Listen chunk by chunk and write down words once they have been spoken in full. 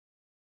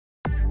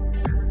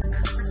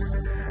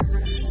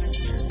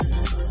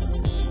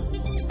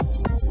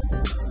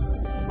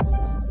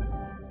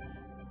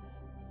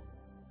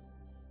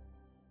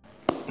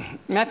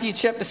Matthew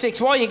chapter 6.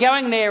 While you're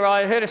going there,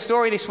 I heard a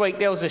story this week.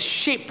 There was a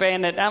ship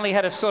and it only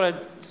had a sort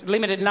of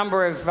limited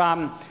number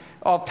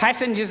of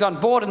passengers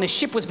on board, and the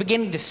ship was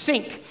beginning to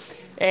sink.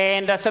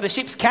 And so the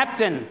ship's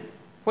captain,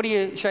 what are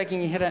you shaking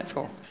your head at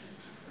for?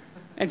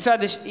 And so,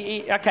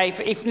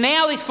 if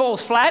now this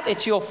falls flat,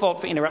 it's your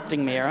fault for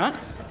interrupting me, all right?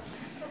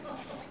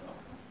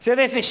 So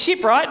there's a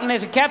ship, right, and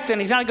there's a captain.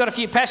 He's only got a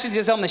few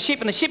passengers on the ship,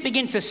 and the ship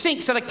begins to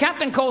sink. So the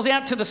captain calls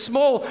out to the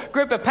small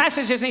group of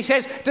passengers, and he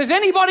says, "Does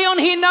anybody on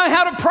here know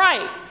how to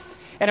pray?"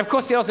 And of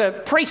course, there was a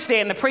priest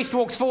there, and the priest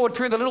walks forward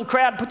through the little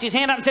crowd, puts his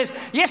hand up and says,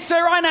 "Yes,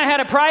 sir, I know how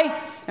to pray."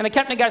 And the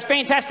captain goes,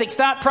 "Fantastic,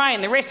 start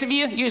praying. The rest of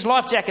you, use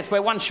life jackets,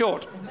 we're one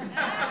short."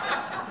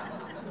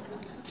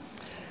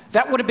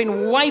 That would have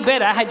been way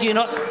better had you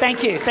not...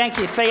 Thank you,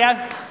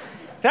 Theo.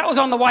 That was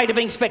on the way to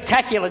being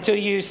spectacular till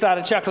you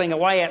started chuckling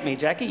away at me,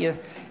 Jackie.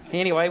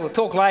 Anyway, we'll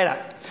talk later.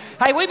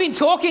 Hey, we've been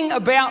talking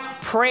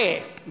about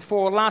prayer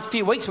for the last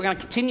few weeks. We're going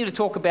to continue to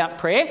talk about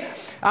prayer.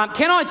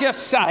 Can I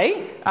just say,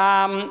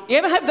 you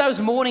ever have those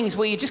mornings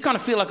where you just kind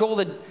of feel like all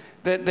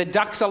the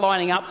ducks are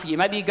lining up for you?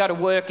 Maybe you go to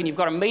work and you've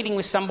got a meeting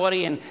with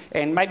somebody and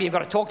maybe you've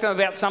got to talk to them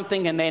about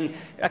something, and then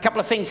a couple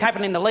of things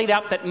happen in the lead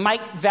up that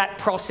make that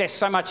process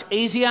so much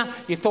easier.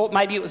 You thought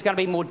maybe it was going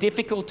to be more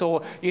difficult,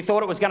 or you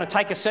thought it was going to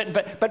take a certain...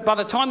 But by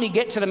the time you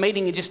get to the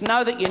meeting, you just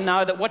know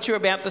that what you're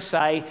about to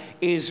say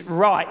is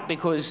right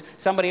because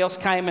somebody else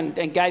came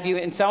and gave you,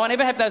 and so on.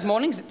 Ever have those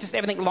mornings? Just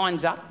everything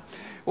lines up.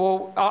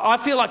 Well, I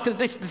feel like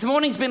this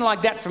morning's been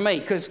like that for me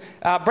because,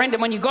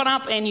 Brendan, when you got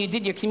up and you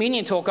did your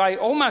communion talk, I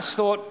almost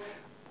thought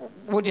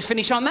we'll just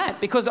finish on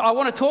that because I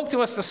want to talk to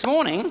us this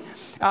morning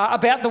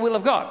about the will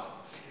of God.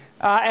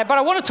 But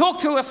I want to talk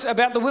to us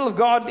about the will of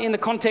God in the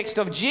context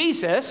of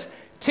Jesus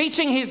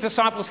teaching his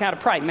disciples how to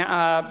pray.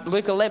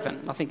 Luke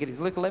 11, I think it is,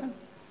 Luke 11?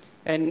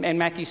 And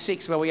Matthew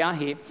 6, where we are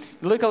here.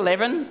 Luke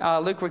 11,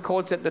 Luke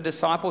records that the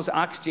disciples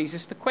asked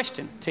Jesus the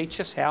question, "Teach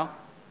us how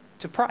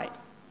to pray."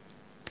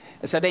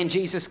 So then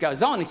Jesus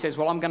goes on, he says,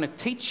 "Well, I'm going to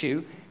teach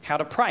you how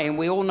to pray." And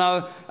we all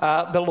know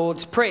the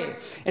Lord's Prayer.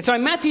 And so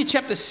in Matthew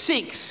chapter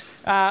 6,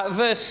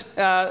 verse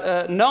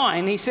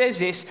 9, he says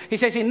this. He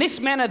says, "In this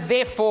manner,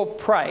 therefore,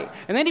 pray."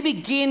 And then he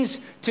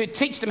begins to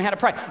teach them how to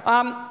pray.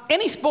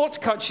 Any sports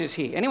coaches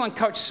here? Anyone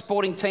coach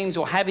sporting teams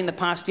or have in the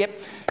past yet?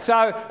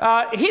 So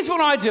here's what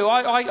I do.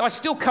 I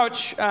still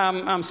coach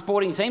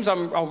sporting teams.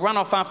 I'll run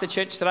off after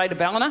church today to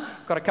Ballina.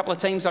 Got a couple of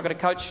teams I've got to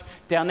coach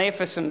down there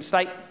for some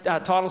state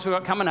titles we've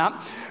got coming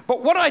up.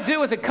 But what I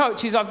do as a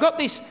coach is I've got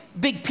this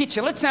big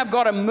picture. Let's say I've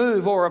got a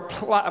move or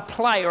a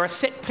play or a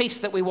set piece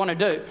that we want to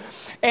do.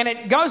 And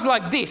it goes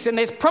like this. And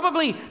there's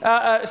probably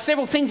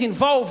several things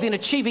involved in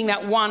achieving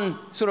that one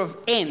sort of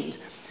end.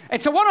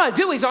 And so what I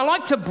do is I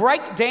like to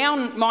break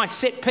down my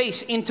set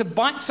piece into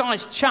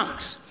bite-sized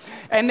chunks.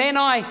 And then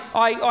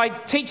I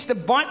teach the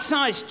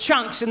bite-sized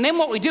chunks, and then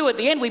what we do at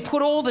the end, we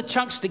put all the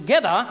chunks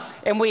together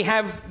and we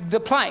have the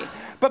play.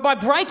 But by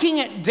breaking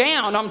it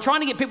down, I'm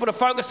trying to get people to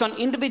focus on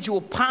individual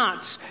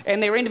parts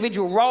and their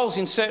individual roles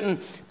in certain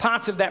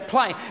parts of that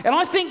play. And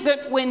I think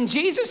that when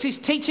Jesus is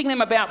teaching them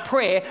about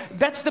prayer,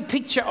 that's the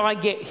picture I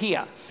get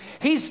here.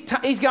 He's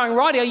going,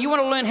 "Rightio, you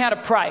want to learn how to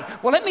pray.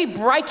 Well, let me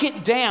break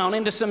it down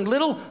into some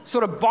little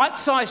sort of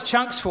bite-sized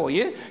chunks for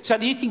you so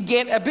that you can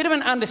get a bit of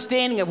an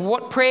understanding of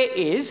what prayer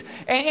is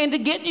and to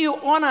get you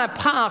on a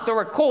path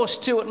or a course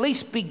to at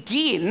least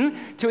begin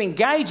to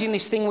engage in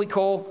this thing we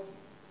call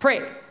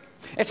prayer."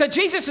 And so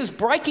Jesus is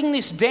breaking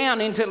this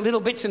down into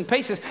little bits and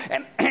pieces.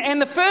 And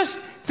the first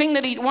thing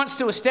that he wants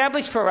to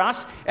establish for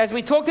us, as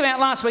we talked about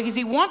last week, is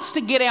he wants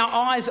to get our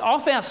eyes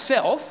off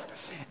ourselves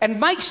and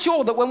make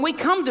sure that when we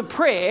come to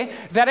prayer,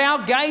 that our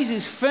gaze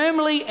is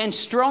firmly and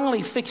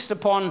strongly fixed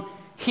upon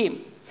him.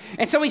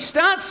 And so he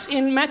starts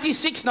in Matthew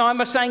 6:9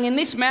 by saying, "In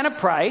this manner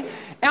pray,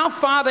 our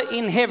Father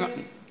in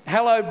heaven,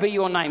 hallowed be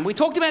your name." We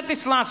talked about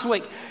this last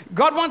week.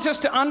 God wants us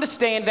to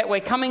understand that we're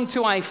coming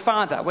to a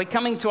Father. We're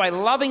coming to a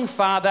loving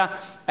Father,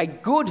 a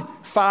good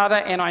Father.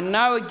 And I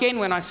know, again,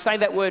 when I say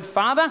that word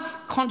Father,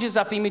 conjures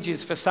up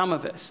images for some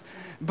of us.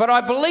 But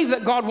I believe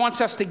that God wants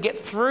us to get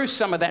through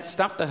some of that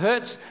stuff, the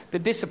hurts, the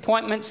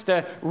disappointments,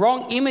 the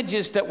wrong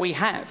images that we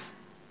have.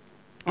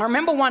 I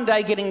remember one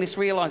day getting this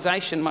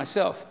realization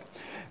myself,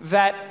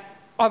 that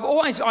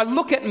I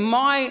look at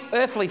my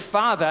earthly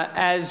father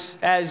as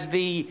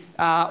the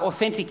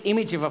authentic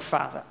image of a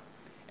father.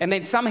 And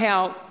then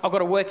somehow I've got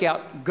to work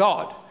out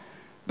God.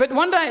 But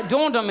one day it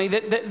dawned on me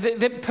that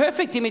the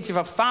perfect image of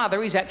a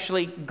father is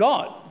actually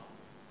God,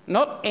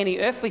 not any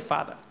earthly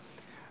father.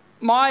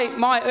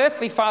 My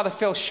earthly father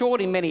fell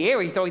short in many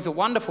areas, though he's a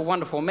wonderful,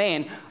 wonderful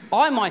man.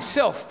 I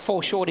myself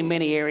fall short in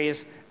many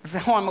areas,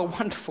 though I'm a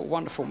wonderful,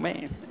 wonderful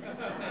man.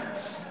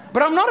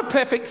 But I'm not a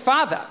perfect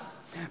father.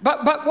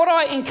 But what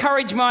I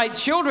encourage my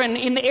children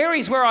in the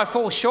areas where I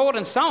fall short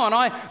and so on,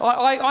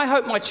 I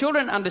hope my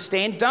children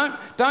understand,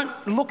 don't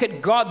look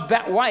at God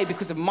that way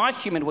because of my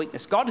human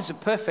weakness. God is a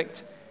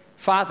perfect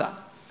Father.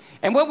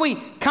 And when we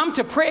come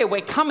to prayer,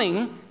 we're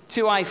coming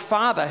to a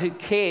Father who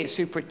cares,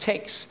 who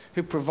protects,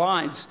 who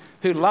provides,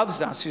 who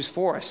loves us, who's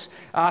for us,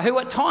 who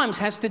at times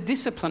has to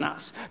discipline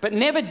us, but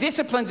never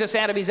disciplines us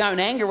out of his own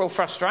anger or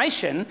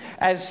frustration,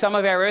 as some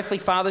of our earthly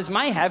fathers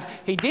may have.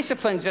 He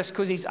disciplines us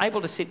because he's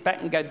able to sit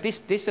back and go, this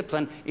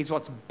discipline is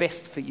what's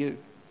best for you.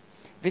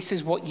 This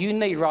is what you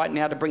need right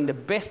now to bring the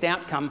best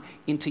outcome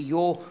into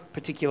your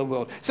particular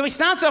world. So he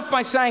starts off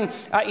by saying,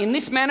 in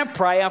this manner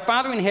pray, our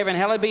Father in heaven,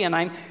 hallowed be your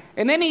name.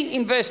 And then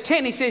in verse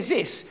 10, he says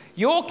this,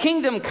 your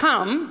kingdom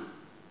come,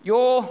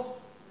 your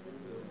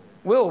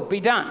will be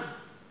done.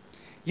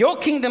 Your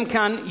kingdom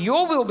come,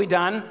 your will be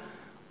done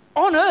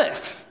on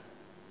earth.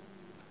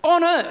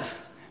 On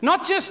earth.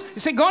 Not just,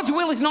 see, God's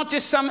will is not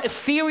just some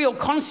ethereal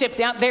concept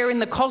out there in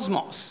the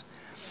cosmos.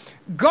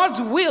 God's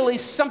will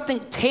is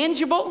something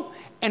tangible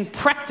and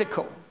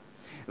practical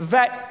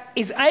that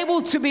is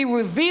able to be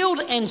revealed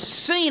and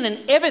seen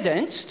and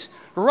evidenced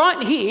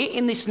right here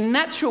in this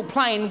natural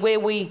plane where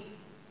we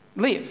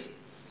live.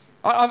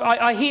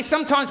 I hear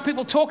sometimes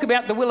people talk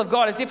about the will of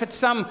God as if it's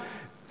some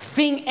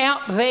thing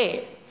out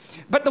there.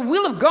 But the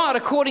will of God,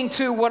 according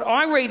to what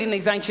I read in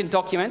these ancient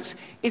documents,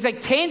 is a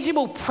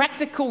tangible,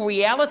 practical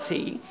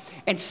reality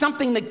and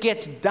something that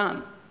gets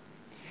done.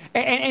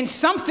 And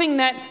something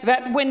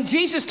that when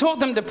Jesus taught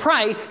them to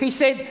pray, he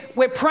said,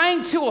 we're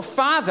praying to a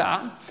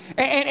Father.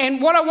 And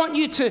what I want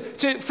you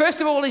to first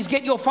of all is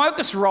get your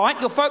focus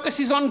right. Your focus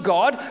is on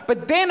God.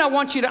 But then I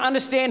want you to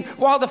understand,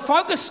 while the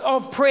focus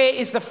of prayer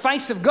is the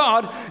face of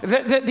God,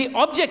 the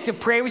object of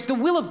prayer is the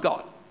will of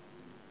God.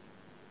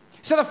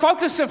 So the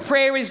focus of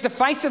prayer is the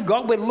face of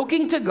God. We're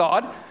looking to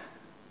God.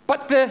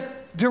 But the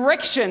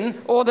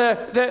direction or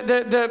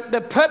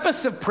the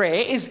purpose of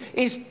prayer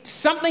is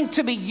something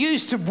to be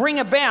used to bring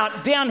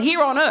about down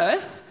here on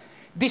earth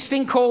this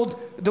thing called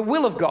the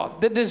will of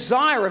God, the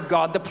desire of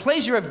God, the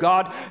pleasure of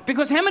God.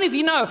 Because how many of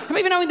you know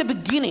in the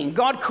beginning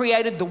God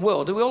created the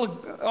world? Are we all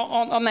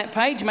on that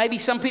page? Maybe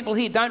some people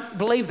here don't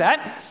believe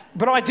that,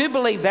 but I do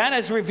believe that,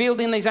 as revealed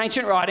in these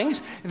ancient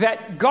writings,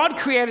 that God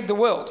created the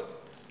world.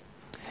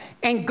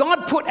 And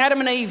God put Adam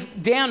and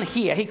Eve down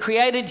here. He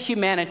created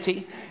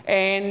humanity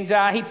and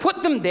he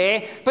put them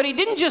there, but he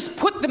didn't just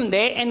put them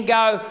there and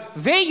go,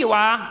 there you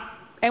are,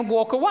 and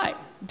walk away.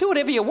 Do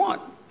whatever you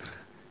want.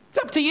 It's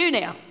up to you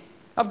now.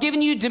 I've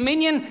given you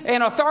dominion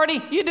and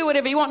authority. You do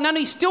whatever you want. No,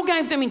 he still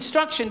gave them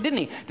instruction, didn't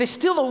he? There's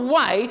still a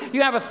way.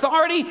 You have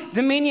authority,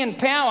 dominion,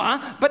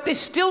 power, but there's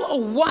still a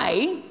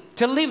way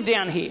to live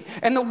down here.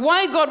 And the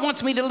way God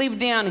wants me to live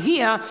down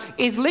here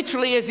is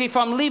literally as if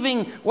I'm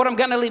living what I'm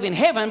going to live in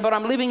heaven, but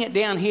I'm living it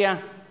down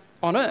here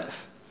on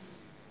earth.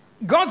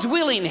 God's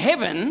will in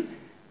heaven,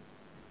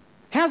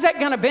 how's that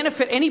going to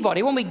benefit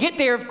anybody? When we get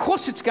there, of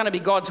course it's going to be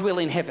God's will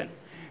in heaven.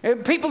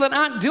 People that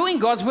aren't doing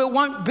God's will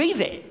won't be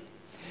there.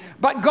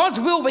 But God's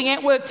will being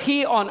outworked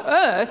here on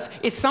earth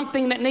is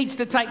something that needs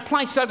to take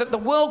place so that the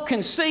world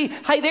can see,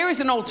 hey, there is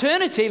an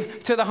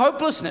alternative to the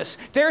hopelessness.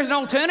 There is an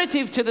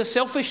alternative to the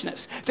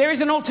selfishness. There is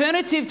an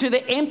alternative to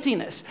the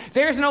emptiness.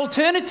 There is an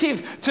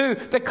alternative to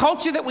the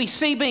culture that we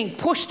see being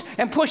pushed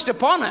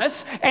upon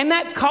us. And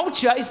that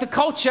culture is the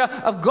culture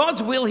of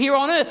God's will here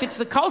on earth. It's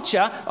the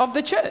culture of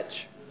the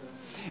church.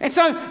 And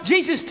so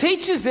Jesus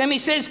teaches them, he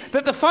says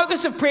that the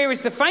focus of prayer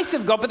is the face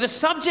of God, but the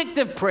subject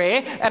of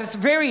prayer, at its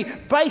very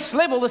base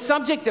level, the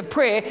subject of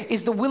prayer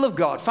is the will of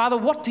God. Father,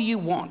 what do you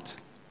want?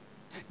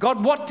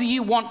 God, what do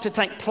you want to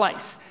take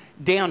place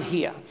down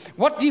here?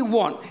 What do you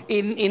want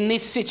in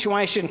this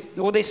situation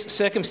or this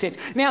circumstance?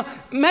 Now,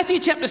 Matthew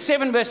chapter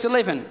 7, verse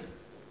 11,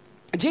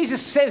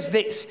 Jesus says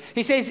this.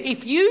 He says,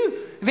 if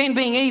you then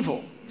being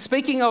evil...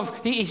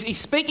 He's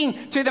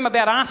speaking to them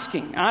about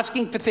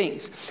asking for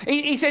things.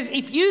 He says,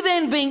 if you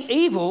then being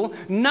evil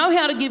know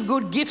how to give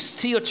good gifts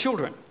to your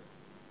children,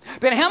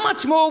 then how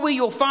much more will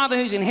your Father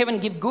who's in heaven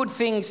give good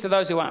things to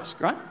those who ask,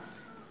 right?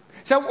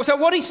 So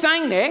what he's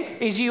saying there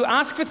is you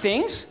ask for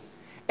things,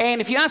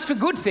 and if you ask for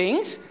good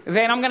things,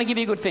 then I'm going to give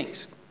you good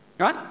things,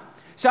 right?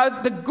 So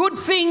the good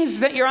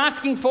things that you're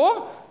asking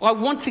for, I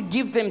want to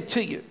give them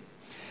to you.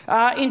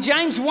 In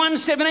James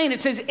 1:17,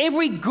 it says,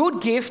 every good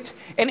gift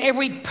and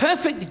every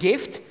perfect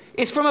gift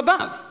is from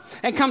above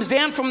and comes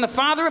down from the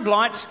Father of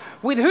lights,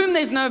 with whom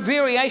there's no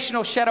variation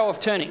or shadow of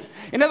turning.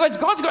 In other words,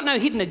 God's got no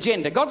hidden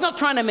agenda. God's not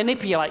trying to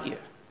manipulate you.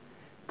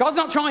 God's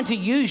not trying to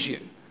use you.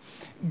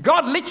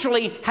 God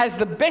literally has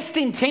the best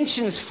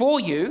intentions for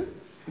you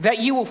that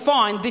you will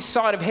find this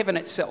side of heaven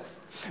itself.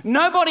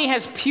 Nobody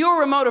has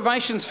purer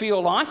motivations for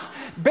your life,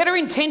 better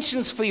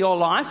intentions for your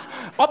life,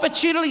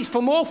 opportunities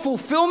for more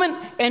fulfillment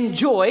and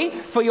joy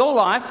for your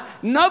life.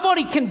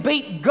 Nobody can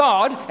beat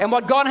God and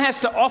what God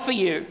has to offer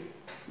you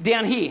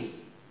down here,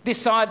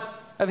 this side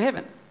of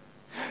heaven.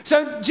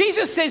 So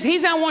Jesus says,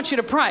 here's how I want you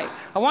to pray.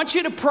 I want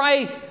you to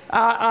pray,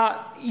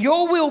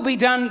 your will be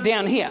done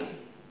down here.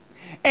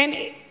 And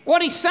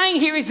what he's saying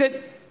here is that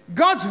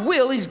God's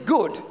will is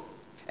good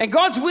and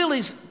God's will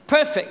is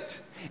perfect.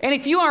 And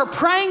if you are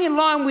praying in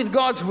line with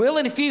God's will,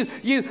 and if you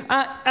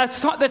are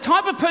the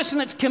type of person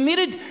that's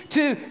committed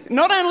to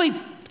not only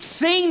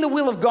seeing the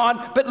will of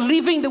God, but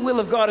living the will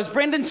of God. As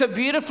Brendan so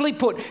beautifully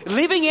put,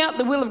 living out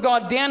the will of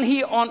God down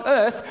here on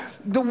earth,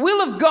 the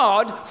will of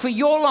God for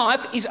your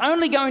life is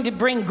only going to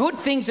bring good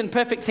things and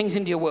perfect things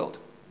into your world.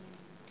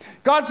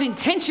 God's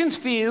intentions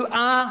for you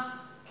are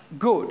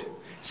good.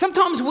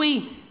 Sometimes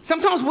we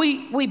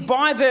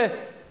buy the...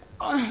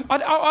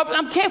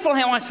 I'm careful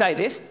how I say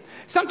this.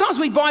 Sometimes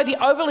we buy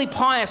the overly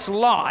pious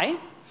lie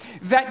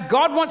that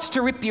God wants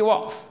to rip you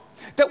off.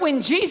 That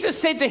when Jesus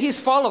said to his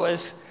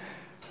followers,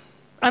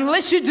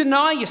 unless you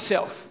deny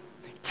yourself,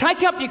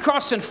 take up your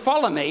cross and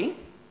follow me,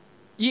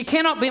 you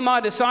cannot be my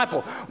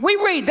disciple. We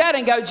read that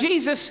and go,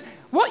 Jesus,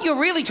 what you're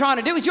really trying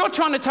to do is you're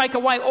trying to take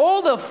away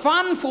all the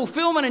fun,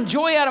 fulfillment and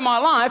joy out of my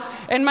life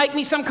and make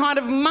me some kind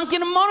of monk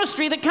in a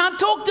monastery that can't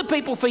talk to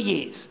people for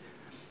years.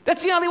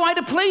 That's the only way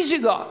to please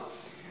you, God.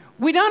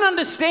 We don't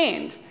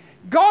understand.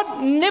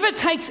 God never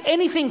takes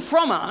anything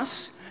from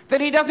us that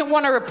he doesn't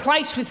want to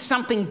replace with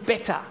something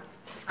better,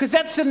 because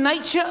that's the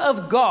nature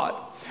of God.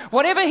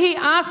 Whatever he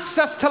asks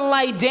us to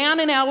lay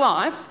down in our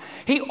life,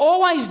 he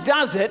always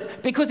does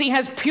it because he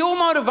has pure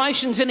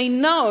motivations, and he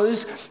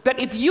knows that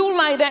if you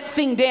lay that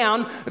thing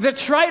down, the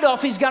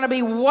trade-off is going to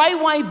be way,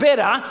 way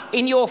better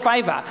in your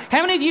favour.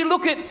 How many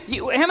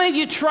of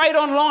you trade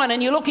online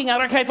and you're looking at,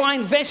 okay, if I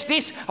invest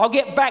this, I'll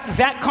get back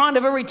that kind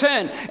of a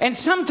return. And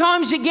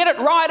sometimes you get it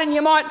right and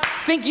you might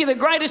think you're the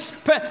greatest,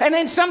 and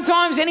then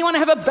sometimes anyone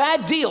have a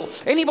bad deal?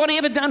 Anybody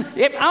ever done?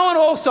 Yep, Owen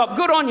Allsop,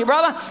 good on you,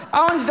 brother.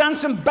 Owen's done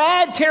some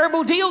bad,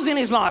 terrible deals in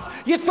his life.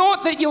 You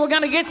thought that you were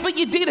going to get, but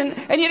you didn't,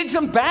 and you did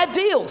some bad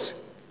deals.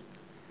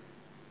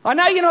 I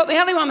know you're not the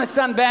only one that's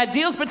done bad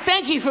deals, but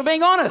thank you for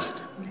being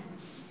honest.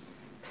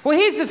 Well,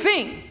 here's the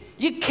thing.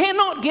 You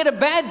cannot get a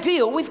bad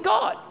deal with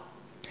God.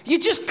 You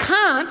just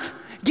can't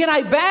get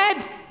a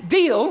bad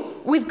deal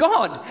with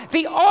God.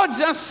 The odds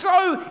are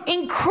so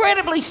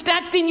incredibly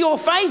stacked in your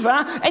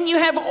favour, and you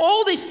have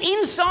all this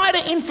insider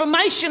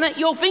information at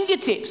your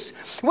fingertips.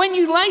 When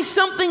you lay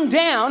something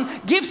down,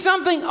 give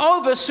something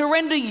over,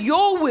 surrender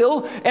your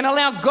will and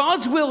allow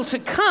God's will to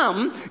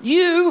come,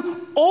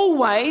 you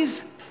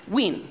always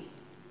win.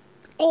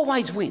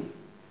 Always win.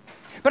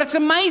 But it's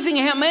amazing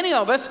how many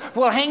of us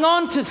will hang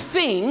on to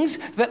things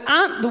that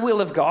aren't the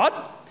will of God,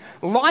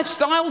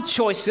 lifestyle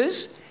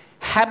choices,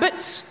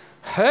 habits,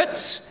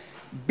 hurts,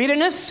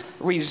 bitterness,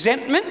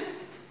 resentment.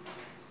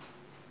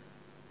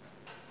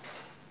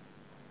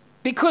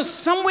 Because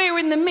somewhere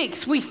in the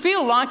mix, we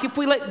feel like if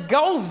we let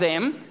go of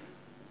them,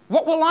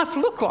 what will life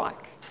look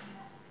like?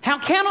 How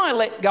can I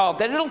let go of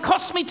that? It'll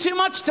cost me too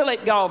much to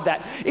let go of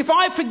that. If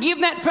I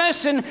forgive that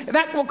person,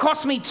 that will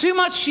cost me too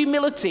much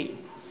humility.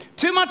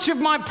 Too much of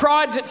my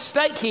pride's at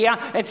stake here,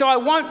 and so I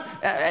won't...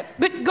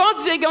 but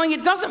God's there going,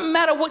 it doesn't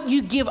matter what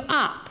you give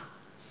up.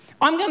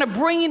 I'm going to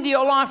bring into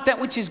your life that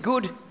which is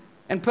good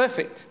and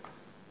perfect.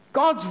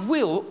 God's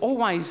will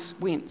always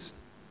wins.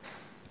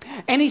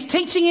 And he's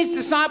teaching his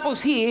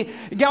disciples here,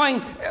 going,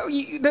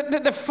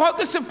 the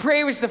focus of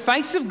prayer is the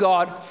face of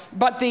God,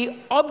 but the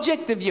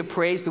object of your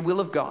prayer is the will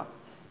of God.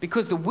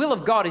 Because the will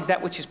of God is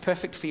that which is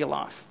perfect for your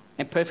life,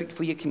 and perfect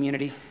for your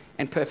community,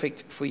 and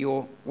perfect for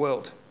your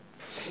world.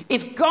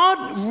 If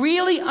God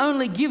really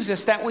only gives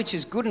us that which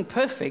is good and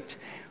perfect,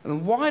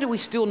 then why do we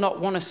still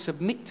not want to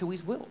submit to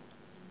his will?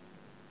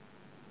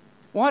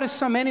 Why do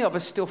so many of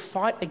us still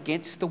fight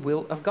against the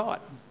will of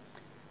God?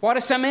 Why do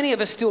so many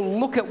of us still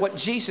look at what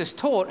Jesus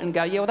taught and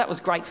go, yeah, well, that was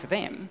great for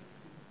them,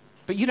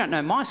 but you don't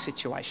know my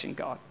situation,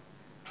 God.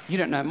 You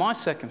don't know my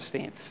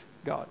circumstance,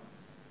 God.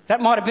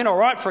 That might have been all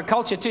right for a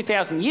culture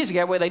 2,000 years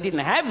ago where they didn't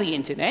have the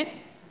internet,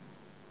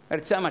 but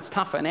it's so much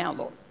tougher now,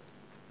 Lord.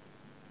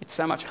 It's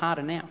so much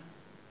harder now.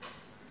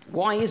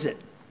 Why is it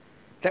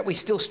that we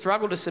still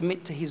struggle to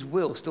submit to his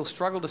will, still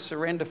struggle to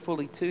surrender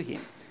fully to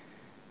him,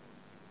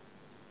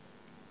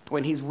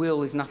 when his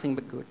will is nothing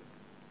but good?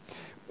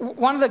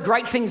 One of the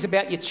great things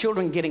about your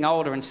children getting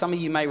older, and some of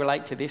you may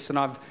relate to this, and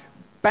I've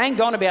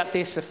banged on about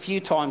this a few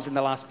times in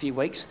the last few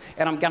weeks,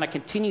 and I'm going to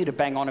continue to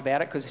bang on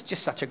about it because it's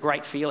just such a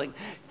great feeling.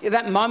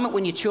 That moment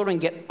when your children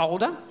get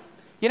older,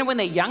 you know, when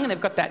they're young and they've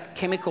got that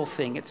chemical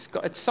thing, it's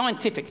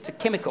scientific, it's a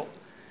chemical.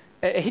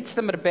 It hits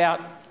them at about,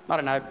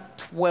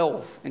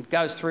 12, and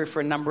goes through for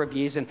a number of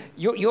years, and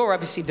you're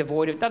obviously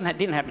devoid of it.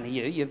 Didn't happen to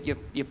you.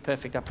 You're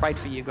perfect. I prayed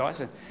for you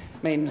guys. I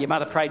mean, your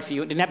mother prayed for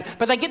you. It didn't happen.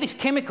 But they get this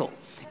chemical,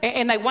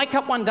 and they wake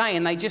up one day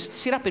and they just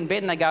sit up in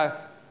bed and they go,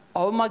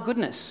 oh my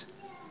goodness,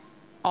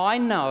 I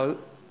know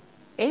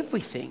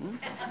everything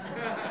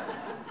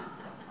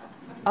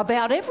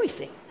about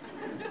everything.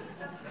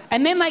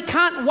 And then they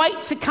can't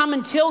wait to come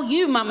and tell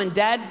you, Mum and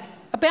Dad,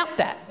 about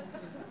that.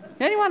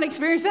 Anyone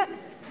experience that?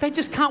 They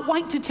just can't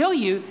wait to tell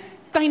you.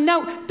 They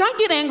know. Don't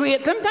get angry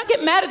at them. Don't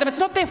get mad at them. It's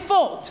not their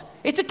fault.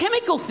 It's a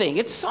chemical thing.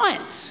 It's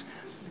science.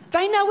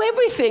 They know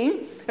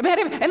everything about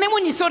everything. And then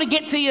when you sort of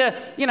get to your,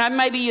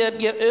 maybe your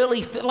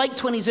late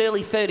 20s,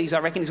 early 30s, I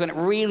reckon, is when it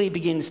really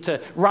begins to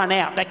run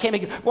out. That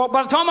chemical. Well,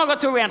 by the time I got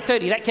to around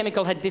 30, that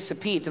chemical had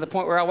disappeared to the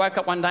point where I woke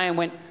up one day and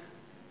went,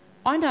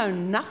 I know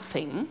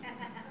nothing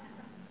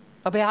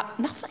about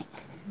nothing.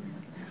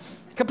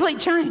 Complete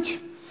change.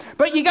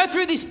 But you go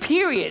through this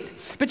period.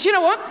 But you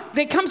know what?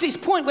 There comes this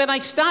point where they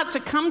start to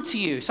come to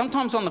you,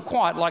 sometimes on the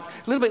quiet, like a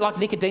little bit like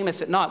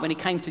Nicodemus at night when he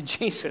came to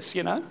Jesus,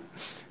 you know.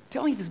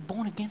 Tell me this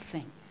born-again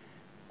thing.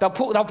 They'll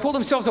pull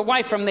themselves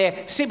away from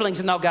their siblings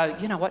and they'll go,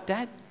 you know what,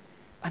 Dad?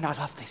 And I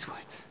love these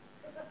words.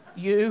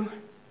 You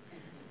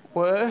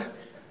were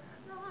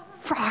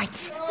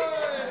right.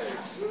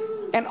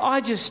 And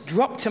I just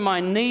dropped to my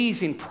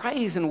knees in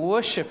praise and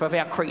worship of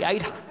our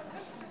Creator.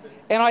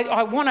 And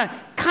I want to,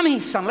 come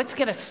here, son, let's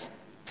get a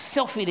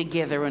selfie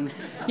together. And,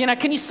 you know,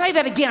 can you say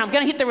that again? I'm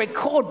going to hit the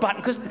record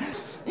button because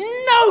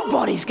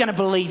nobody's going to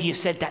believe you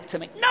said that to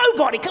me.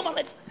 Nobody. Come on,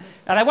 let's.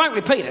 And they won't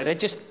repeat it. It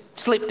just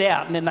slipped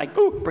out and then they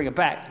bring it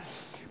back.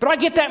 But I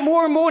get that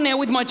more and more now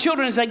with my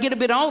children as they get a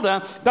bit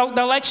older.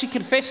 They'll actually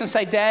confess and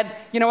say, Dad,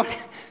 you know what?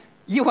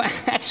 You were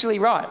actually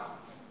right.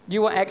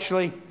 You were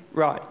actually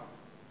right.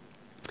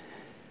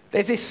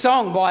 There's this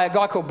song by a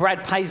guy called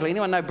Brad Paisley.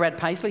 Anyone know Brad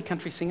Paisley,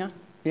 country singer?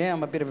 Yeah,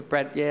 I'm a bit of a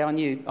Brad. Yeah, I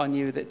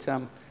knew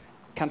that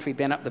country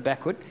bent up the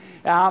backward.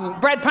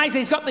 Brad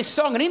Paisley's got this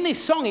song, and in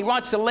this song he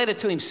writes a letter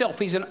to himself.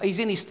 He's in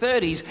his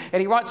 30s,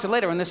 and he writes a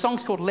letter, and the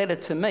song's called Letter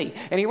to Me.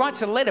 And he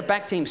writes a letter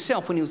back to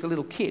himself when he was a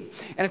little kid.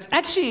 And it's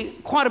actually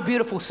quite a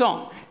beautiful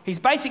song. He's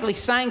basically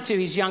saying to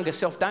his younger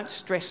self, don't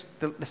stress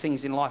the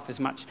things in life as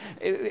much.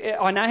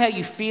 I know how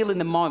you feel in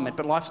the moment,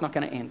 but life's not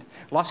going to end.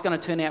 Life's going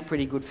to turn out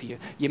pretty good for you.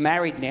 You're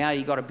married now,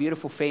 you've got a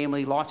beautiful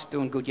family, life's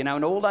doing good, you know,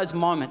 and all those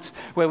moments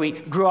where we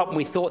grew up and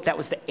we thought that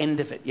was the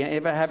end of it. You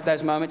ever have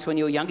those moments when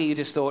you were younger, you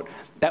just thought,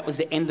 that was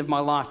the end of my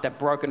life, that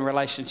broken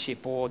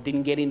relationship, or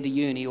didn't get into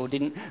uni, or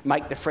didn't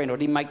make the friend, or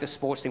didn't make the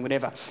sports thing,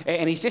 whatever.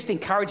 And he's just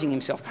encouraging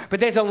himself. But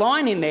there's a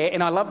line in there,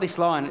 and I love this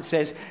line. It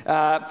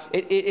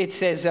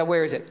says,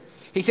 where is it?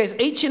 He says,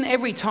 each and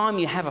every time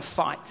you have a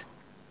fight,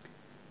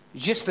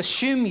 just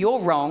assume you're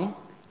wrong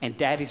and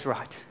Dad is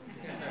right.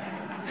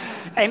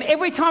 And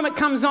every time it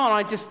comes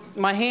on,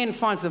 my hand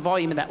finds the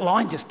volume and that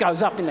line just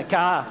goes up in the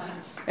car.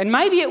 And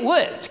maybe it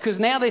worked, because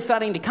now they're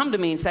starting to come to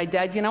me and say,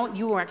 Dad, you know what,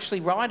 you were actually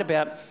right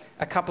about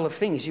a couple of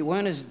things. You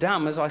weren't as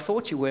dumb as I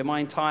thought you were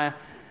my entire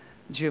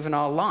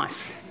juvenile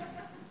life.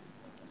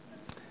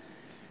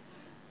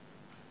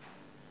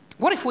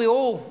 What if we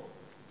all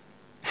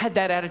had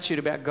that attitude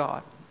about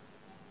God?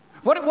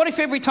 What if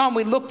every time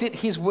we looked at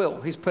his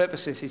will, his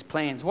purposes, his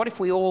plans, what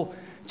if we all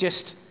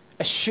just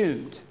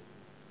assumed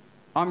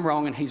I'm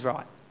wrong and he's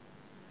right?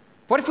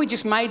 What if we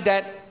just made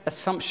that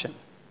assumption?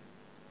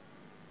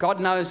 God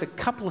knows a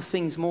couple of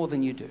things more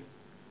than you do.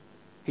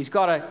 He's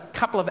got a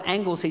couple of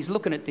angles he's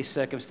looking at this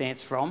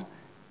circumstance from,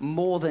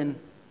 more than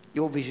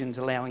your vision's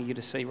allowing you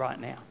to see right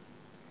now.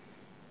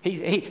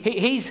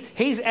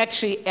 He's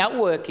actually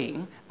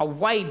outworking a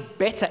way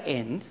better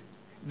end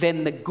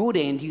than the good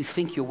end you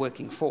think you're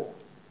working for.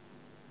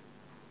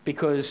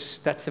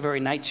 Because that's the very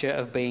nature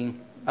of being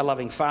a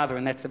loving Father,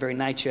 and that's the very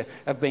nature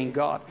of being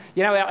God.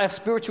 You know, our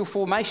spiritual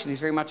formation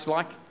is very much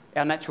like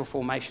our natural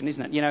formation,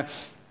 isn't it? You know,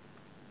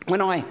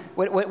 when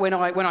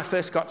I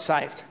first got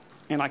saved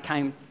and I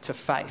came to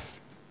faith,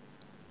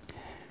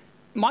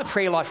 my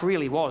prayer life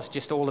really was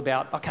just all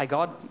about, okay,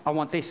 God, I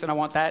want this and I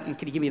want that, and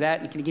can you give me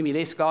that, and can you give me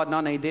this, God, and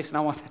I need this, and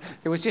I want that.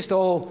 It was just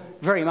all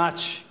very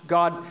much,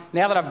 God,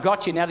 now that I've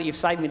got you, now that you've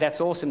saved me,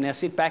 that's awesome. Now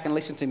sit back and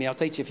listen to me. I'll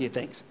teach you a few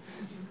things.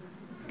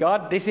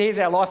 God, here's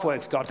how life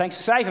works, God. Thanks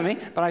for saving me,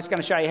 but I'm just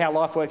going to show you how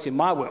life works in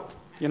my world,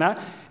 you know?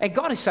 And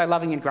God is so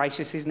loving and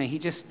gracious, isn't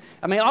he?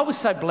 I was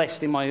so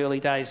blessed in my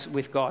early days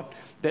with God,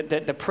 that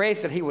the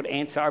prayers that he would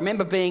answer. I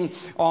remember being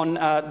on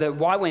the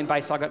YWAM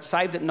base. I got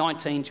saved at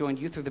 19, joined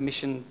Youth of the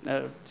Mission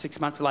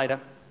 6 months later.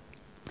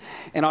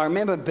 And I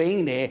remember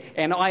being there,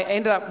 and I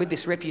ended up with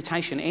this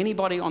reputation.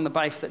 Anybody on the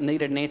base that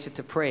needed an answer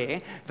to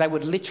prayer, they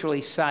would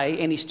literally say,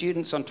 any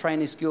students on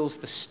training schools,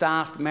 the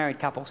staff, the married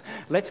couples,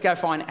 let's go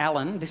find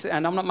Alan.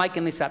 And I'm not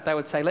making this up. They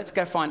would say, let's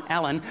go find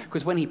Alan,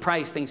 because when he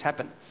prays, things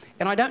happen.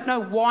 And I don't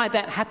know why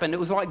that happened. It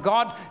was like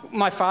God,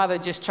 my father,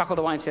 just chuckled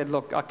away and said,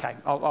 look, okay,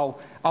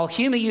 I'll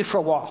humour you for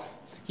a while.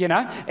 You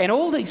know, and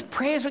all these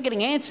prayers were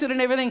getting answered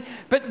and everything.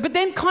 But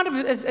then kind of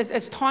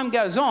as time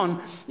goes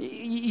on,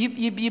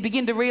 you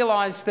begin to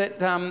realise that,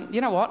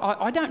 you know what,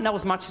 I don't know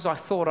as much as I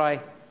thought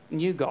I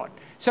knew God.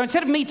 So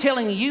instead of me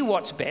telling you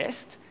what's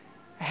best,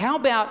 how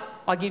about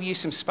I give you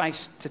some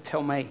space to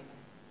tell me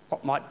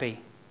what might be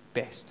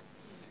best?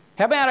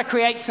 How about I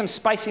create some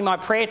space in my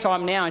prayer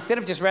time now, instead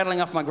of just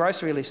rattling off my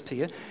grocery list to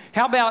you?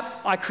 How about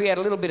I create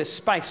a little bit of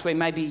space where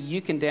maybe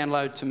you can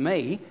download to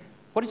me,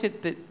 what is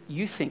it that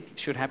you think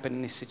should happen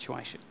in this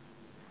situation?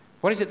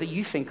 What is it that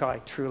you think I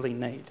truly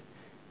need?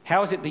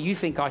 How is it that you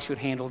think I should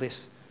handle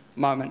this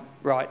moment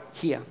right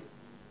here?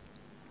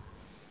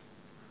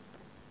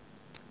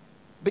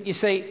 But you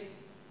see,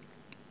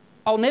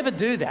 I'll never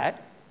do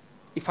that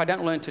if I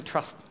don't learn to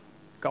trust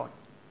God.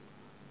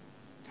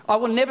 I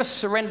will never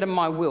surrender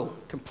my will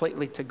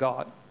completely to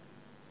God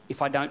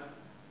if I don't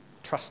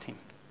trust him.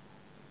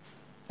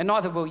 And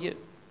neither will you.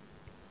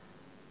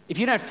 If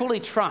you don't fully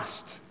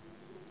trust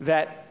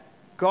that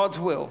God's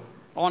will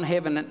on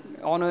heaven,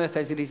 on earth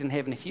as it is in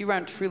heaven, if you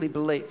don't truly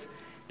believe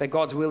that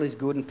God's will is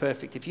good and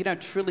perfect, if you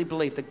don't truly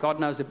believe that God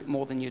knows a bit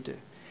more than you do,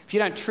 if you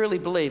don't truly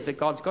believe that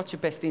God's got your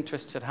best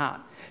interests at heart,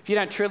 if you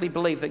don't truly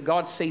believe that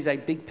God sees a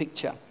big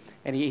picture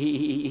and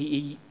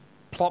he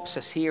plops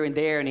us here and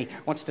there and he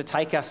wants to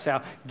take us,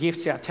 our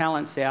gifts, our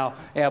talents, our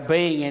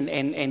being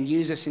and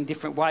use us in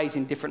different ways,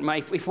 in different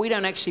ways, if we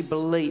don't actually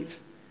believe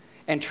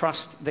and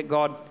trust that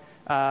God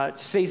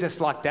sees us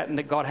like that and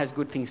that God has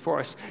good things for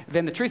us,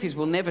 then the truth is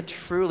we'll never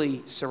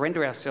truly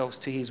surrender ourselves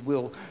to his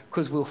will,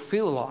 because we'll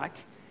feel like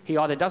he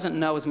either doesn't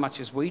know as much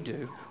as we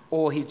do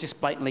or he's just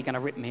blatantly going to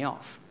rip me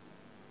off.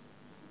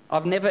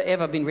 I've never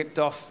ever been ripped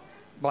off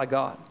by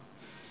God.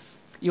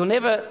 You'll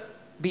never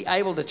be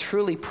able to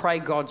truly pray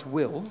God's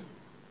will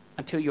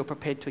until you're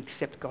prepared to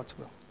accept God's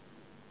will.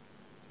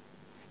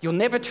 You'll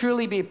never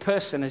truly be a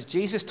person, as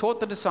Jesus taught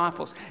the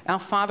disciples, our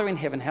Father in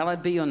heaven,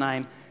 hallowed be your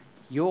name,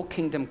 your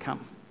kingdom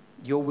come,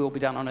 your will be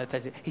done on earth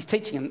as it. He's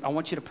teaching them, I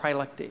want you to pray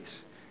like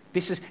this.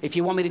 This is, if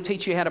you want me to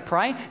teach you how to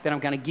pray, then I'm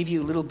going to give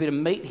you a little bit of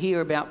meat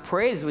here about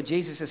prayer. This is what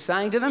Jesus is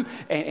saying to them.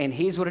 And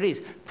here's what it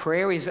is.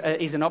 Prayer is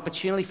an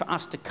opportunity for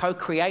us to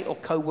co-create or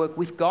co-work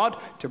with God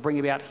to bring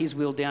about his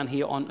will down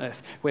here on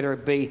earth, whether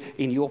it be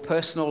in your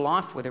personal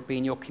life, whether it be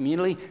in your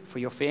community, for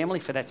your family,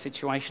 for that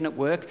situation at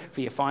work, for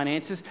your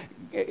finances.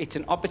 It's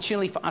an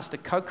opportunity for us to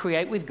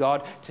co-create with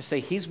God to see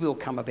his will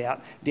come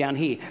about down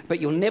here. But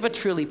you'll never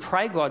truly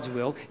pray God's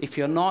will if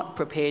you're not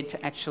prepared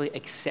to actually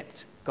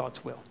accept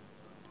God's will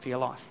for your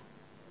life.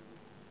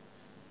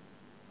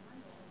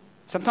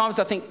 Sometimes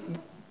I think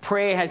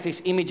prayer has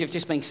this image of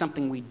just being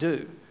something we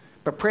do,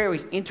 but prayer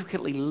is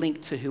intricately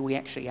linked to who we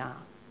actually are.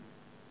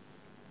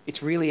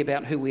 It's really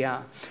about who we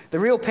are. The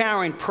real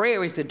power in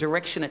prayer is the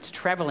direction it's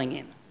travelling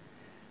in.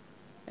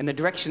 And the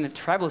direction it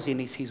travels in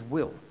is his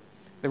will.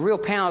 The real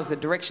power is the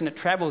direction it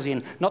travels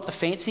in, not the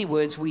fancy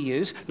words we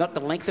use, not the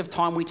length of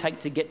time we take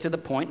to get to the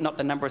point, not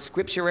the number of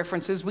scripture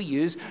references we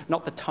use,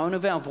 not the tone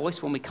of our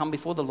voice when we come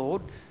before the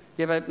Lord.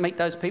 You ever meet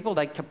those people?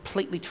 They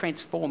completely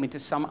transform into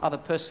some other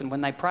person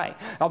when they pray.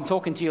 I'm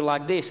talking to you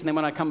like this, and then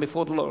when I come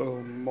before the Lord, oh,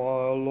 my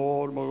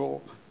Lord, my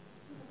Lord.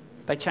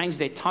 They change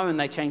their tone,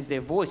 they change their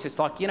voice. It's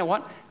like, you know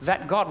what?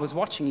 That God was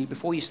watching you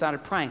before you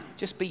started praying.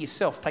 Just be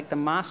yourself. Take the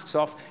masks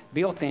off.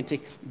 Be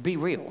authentic. Be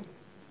real.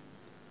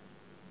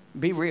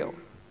 Be real.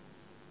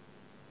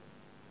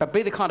 But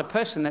be the kind of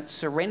person that's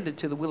surrendered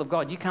to the will of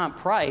God. You can't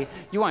pray.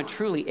 You won't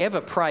truly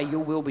ever pray your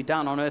will be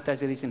done on earth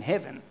as it is in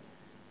heaven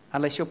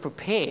unless you're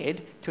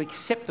prepared to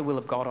accept the will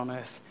of God on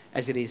earth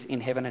as it is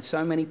in heaven. And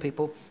so many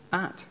people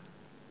aren't.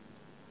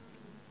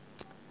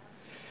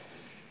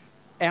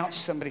 Ouch,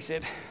 somebody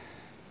said.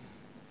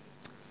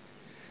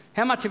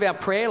 How much of our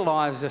prayer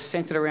lives are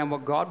centered around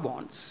what God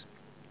wants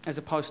as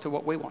opposed to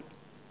what we want?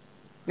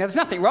 Now, there's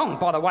nothing wrong,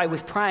 by the way,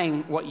 with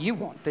praying what you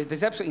want.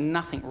 There's absolutely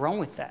nothing wrong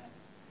with that.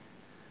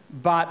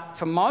 But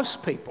for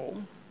most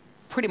people,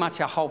 pretty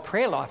much our whole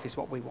prayer life is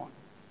what we want,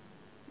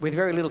 with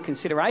very little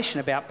consideration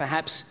about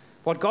perhaps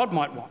what God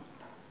might want.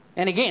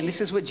 And again,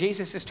 this is what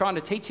Jesus is trying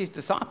to teach his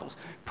disciples.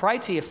 Pray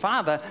to your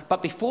Father,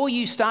 but before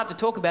you start to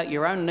talk about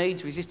your own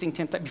needs, resisting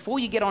temptation, before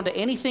you get onto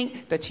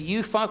anything that's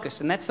you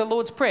focused, and that's the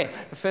Lord's Prayer.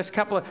 The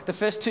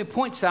first 2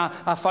 points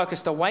are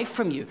focused away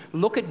from you.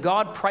 Look at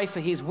God, pray for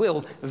his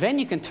will. Then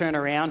you can turn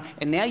around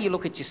and now you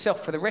look at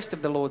yourself for the rest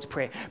of the Lord's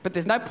Prayer. But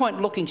there's no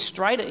point looking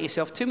straight at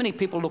yourself. Too many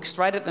people look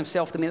straight at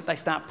themselves the minute they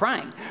start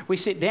praying. We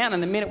sit down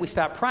and the minute we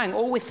start praying,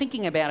 all we're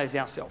thinking about is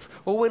ourselves.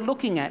 All we're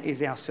looking at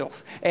is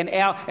ourselves. By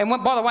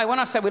the way, when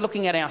I say we're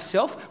looking at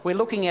ourselves, we're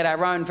looking at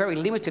our own very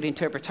limited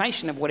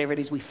interpretation of whatever it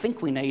is we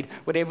think we need,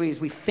 whatever it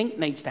is we think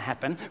needs to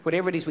happen,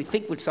 whatever it is we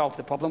think would solve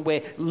the problem.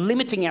 We're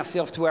limiting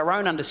ourselves to our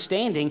own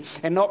understanding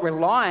and not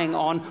relying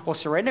on or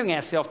surrendering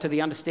ourselves to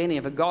the understanding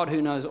of a God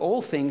who knows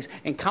all things,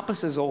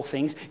 encompasses all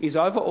things, is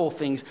over all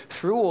things,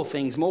 through all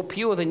things, more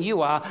pure than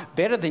you are,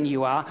 better than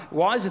you are,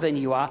 wiser than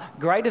you are,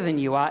 greater than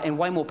you are, and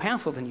way more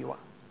powerful than you are.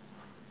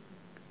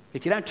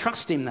 If you don't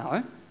trust him,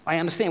 though, I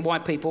understand why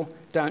people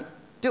don't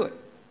do it.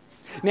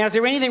 Now, is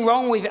there anything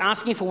wrong with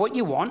asking for what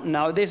you want?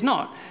 No, there's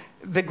not.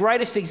 The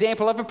greatest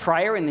example of a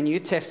prayer in the New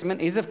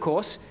Testament is, of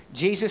course,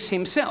 Jesus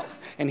himself.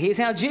 And here's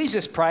how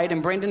Jesus prayed,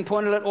 and Brendan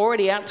pointed it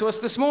already out to us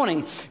this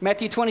morning.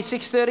 Matthew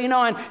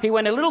 26:39, he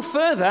went a little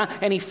further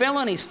and he fell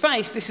on his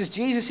face. This is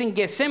Jesus in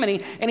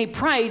Gethsemane, and he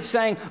prayed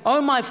saying,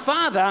 "Oh, my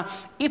Father,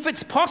 if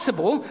it's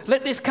possible,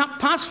 let this cup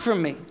pass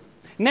from me.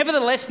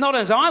 Nevertheless, not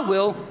as I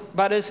will,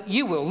 but as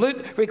you will."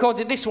 Luke records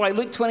it this way,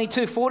 Luke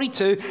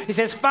 22:42. He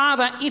says,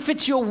 "Father, if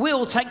it's your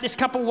will, take this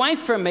cup away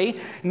from me.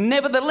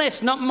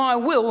 Nevertheless, not my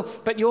will,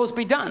 but yours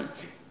be done."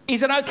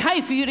 Is it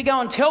okay for you to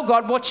go and tell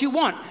God what you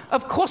want?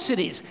 Of course it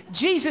is.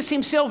 Jesus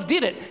himself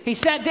did it. He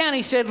sat down,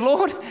 he said,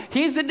 "Lord,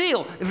 here's the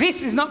deal.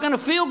 This is not going to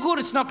feel good.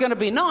 It's not going to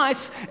be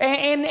nice.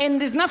 And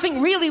there's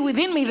nothing really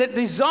within me that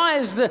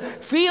desires the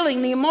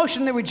feeling, the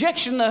emotion, the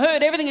rejection, the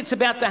hurt, everything that's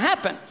about to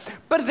happen.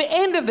 But at the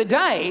end of the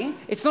day,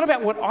 it's not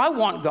about what I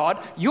want, God.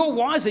 You're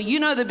wiser. You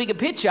know the bigger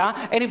picture.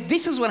 And if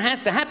this is what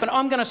has to happen,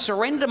 I'm going to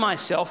surrender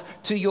myself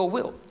to your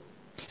will."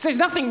 So there's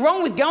nothing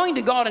wrong with going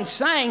to God and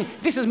saying,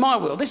 "This is my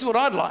will. This is what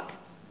I'd like."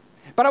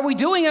 But are we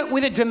doing it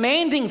with a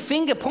demanding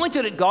finger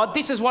pointed at God,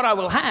 "This is what I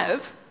will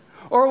have"?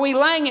 Or are we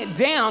laying it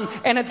down,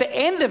 and at the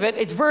end of it,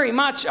 it's very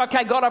much,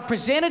 okay, God, I've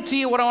presented to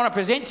you what I want to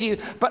present to you,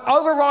 but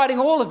overriding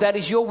all of that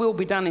is your will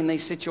be done in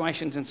these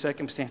situations and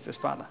circumstances,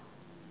 Father.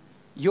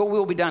 Your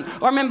will be done.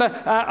 I remember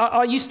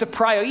I used to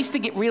pray. I used to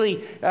get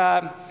really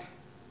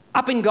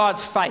up in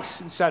God's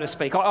face, so to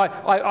speak.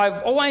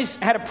 I've always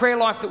had a prayer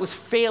life that was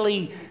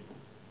fairly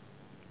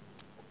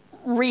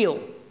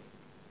real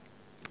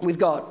with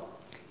God.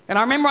 And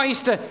I remember I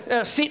used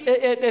to sit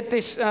at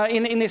this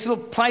in this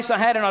little place I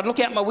had, and I'd look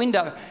out my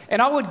window,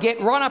 and I would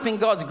get right up in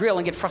God's grill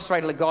and get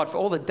frustrated at God for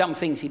all the dumb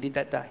things he did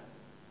that day.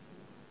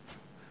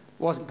 It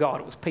wasn't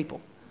God, it was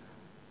people.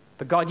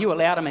 But God, you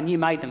allowed them and you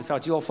made them, so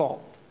it's your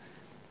fault.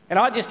 And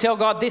I'd just tell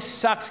God, this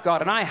sucks,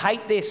 God, and I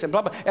hate this, and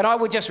blah, blah. And I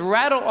would just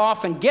rattle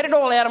off and get it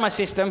all out of my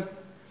system.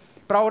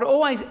 But I would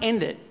always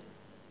end it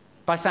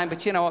by saying,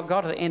 but you know what,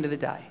 God, at the end of the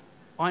day,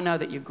 I know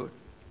that you're good.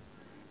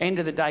 End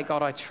of the day,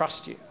 God, I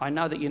trust you. I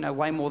know that you know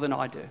way more than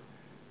I do.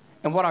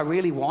 And what I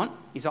really want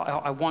is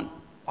I want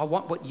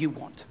what you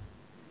want.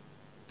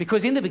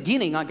 Because in the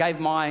beginning, I gave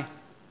my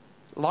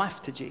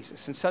life to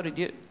Jesus, and so did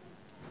you.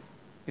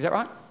 Is that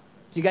right?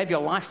 You gave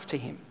your life to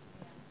him.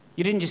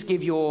 You didn't just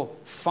give your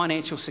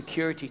financial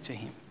security to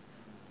him.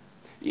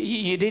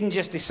 You didn't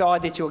just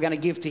decide that you were going to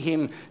give to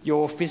him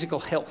your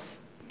physical health,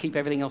 keep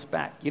everything else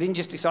back. You didn't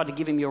just decide to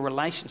give him your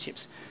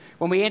relationships.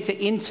 When we enter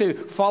into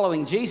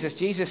following Jesus,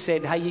 Jesus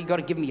said, hey, you've got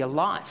to give me your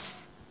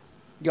life,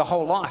 your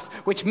whole life,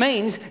 which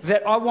means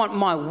that I want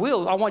my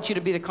will. I want you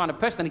to be the kind of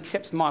person that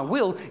accepts my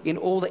will in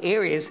all the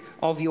areas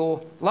of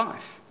your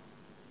life.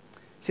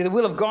 See, the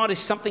will of God is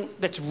something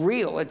that's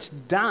real. It's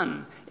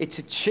done. It's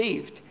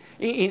achieved.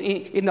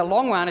 In the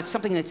long run, it's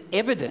something that's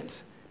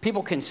evident.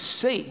 People can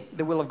see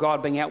the will of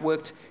God being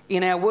outworked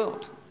in our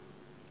world.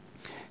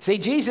 See,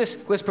 Jesus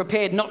was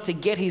prepared not to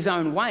get his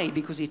own way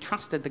because he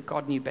trusted that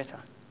God knew better.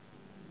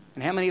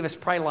 And how many of us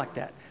pray like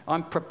that?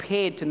 I'm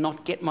prepared to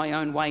not get my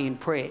own way in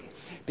prayer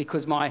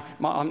because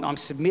I'm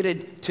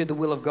submitted to the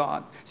will of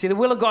God. See, the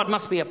will of God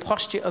must be a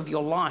posture of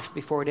your life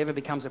before it ever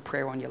becomes a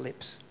prayer on your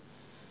lips.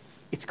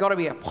 It's got to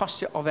be a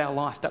posture of our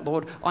life that,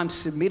 Lord, I'm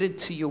submitted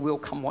to your will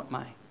come what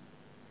may.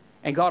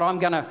 And God, I'm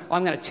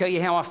going to tell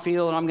you how I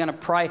feel and I'm going to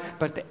pray.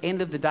 But at the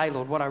end of the day,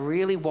 Lord, what I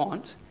really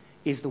want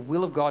is the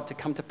will of God to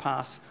come to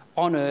pass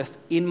on earth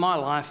in my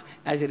life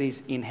as it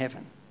is in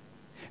heaven.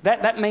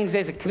 That means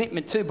there's a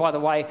commitment too, by the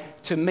way,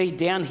 to me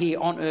down here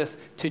on earth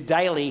to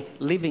daily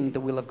living the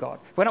will of God.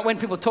 When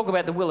people talk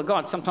about the will of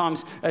God,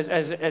 sometimes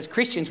as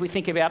Christians we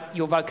think about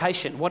your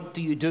vocation. What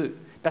do you do?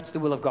 That's the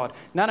will of God.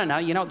 No.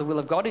 You know what the will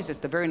of God is? It's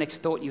the very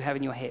next thought you have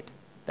in your head.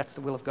 That's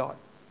the will of God.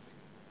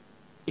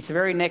 It's the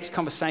very next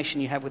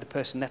conversation you have with a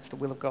person. That's the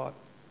will of God.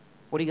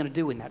 What are you going to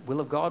do in that? Will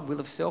of God, will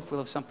of self, will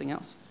of something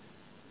else?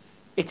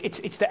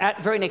 It's the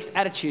very next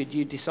attitude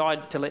you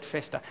decide to let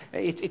fester.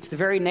 It's the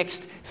very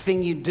next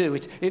thing you do.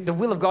 The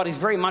will of God is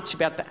very much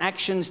about the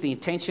actions, the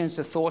intentions,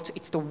 the thoughts.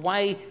 It's the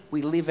way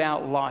we live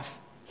our life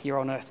here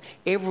on earth.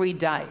 Every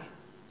day,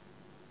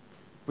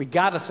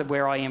 regardless of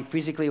where I am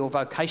physically or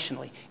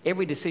vocationally,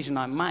 every decision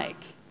I make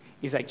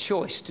is a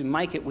choice to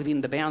make it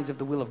within the bounds of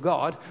the will of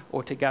God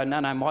or to go,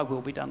 no, my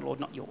will be done, Lord,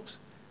 not yours.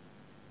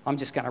 I'm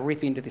just going to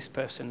rip into this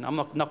person. I'm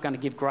not going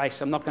to give grace.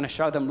 I'm not going to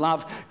show them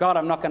love. God,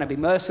 I'm not going to be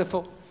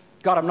merciful.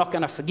 God, I'm not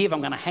going to forgive. I'm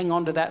going to hang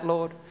on to that,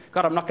 Lord.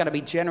 God, I'm not going to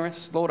be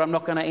generous. Lord, I'm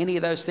not going to any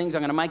of those things.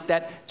 I'm going to make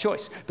that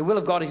choice. The will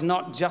of God is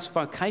not just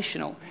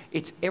vocational.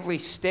 It's every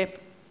step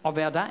of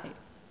our day.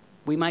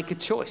 We make a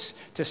choice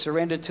to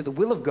surrender to the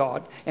will of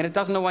God, and it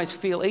doesn't always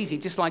feel easy.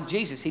 Just like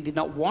Jesus, he did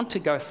not want to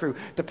go through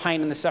the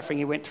pain and the suffering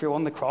he went through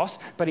on the cross,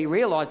 but he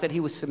realised that he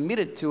was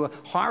submitted to a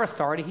higher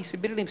authority. He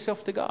submitted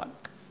himself to God.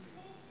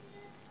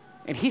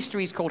 And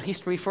history is called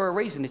history for a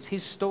reason. It's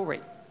his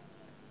story.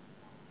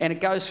 And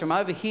it goes from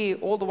over here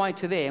all the way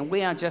to there, and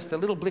we are just a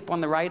little blip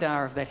on the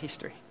radar of that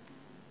history.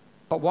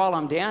 But while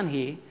I'm down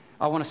here,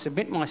 I want to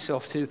submit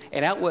myself to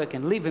and outwork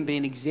and live and be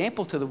an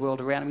example to the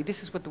world around me.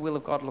 This is what the will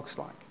of God looks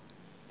like.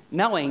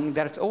 Knowing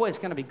that it's always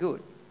going to be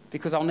good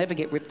because I'll never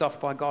get ripped off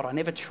by God. I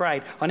never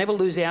trade. I never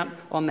lose out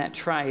on that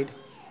trade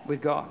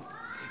with God.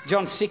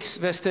 John 6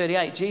 verse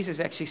 38, Jesus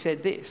actually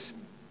said this.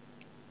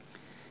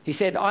 He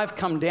said, I've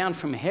come down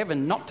from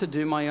heaven not to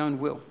do my own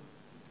will,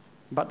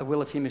 but the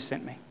will of him who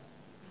sent me.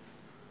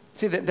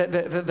 See,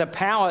 the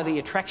power, the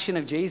attraction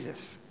of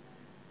Jesus.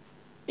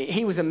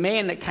 He was a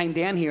man that came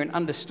down here and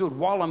understood,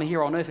 while I'm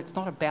here on earth, it's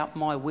not about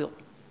my will.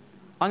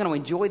 I'm going to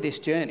enjoy this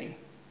journey.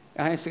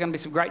 And there's going to be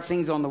some great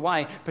things on the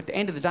way. But at the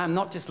end of the day, I'm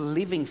not just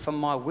living for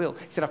my will.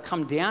 He said, I've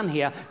come down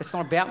here. It's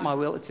not about my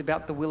will. It's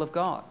about the will of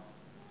God.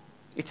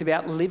 It's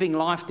about living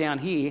life down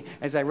here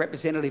as a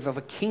representative of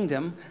a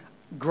kingdom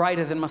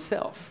greater than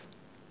myself.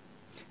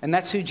 And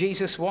that's who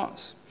Jesus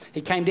was. He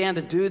came down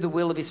to do the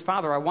will of his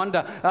Father. I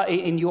wonder,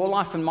 in your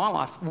life and my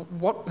life,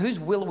 whose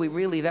will are we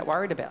really that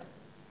worried about?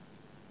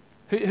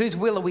 Whose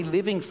will are we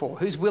living for?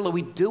 Whose will are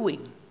we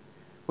doing?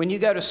 When you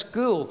go to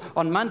school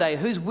on Monday,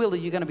 whose will are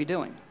you going to be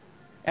doing?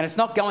 And it's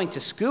not going to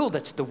school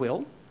that's the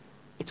will.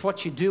 It's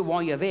what you do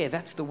while you're there.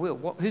 That's the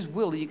will. Whose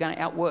will are you going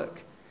to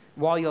outwork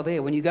while you're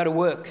there? When you go to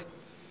work,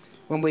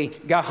 when we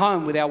go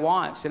home with our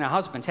wives and our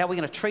husbands? How are we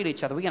going to treat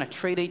each other? Are we going to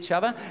treat each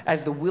other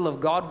as the will of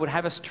God would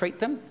have us treat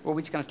them? Or are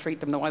we just going to treat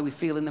them the way we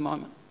feel in the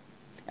moment?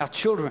 Our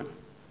children,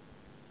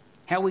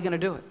 how are we going to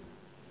do it?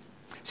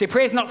 See,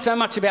 prayer is not so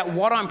much about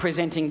what I'm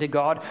presenting to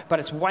God, but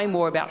it's way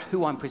more about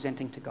who I'm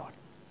presenting to God.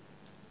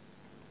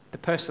 The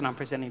person I'm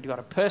presenting to God.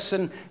 A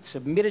person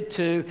submitted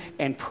to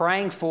and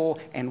praying for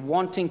and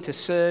wanting to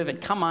serve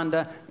and come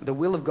under the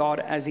will of God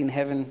as in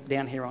heaven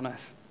down here on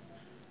earth.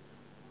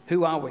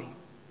 Who are we?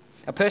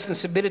 A person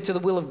submitted to the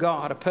will of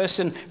God. A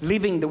person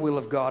living the will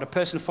of God. A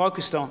person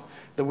focused on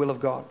the will of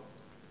God.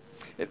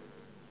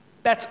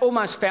 That's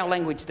almost foul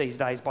language these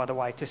days, by the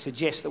way, to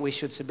suggest that we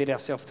should submit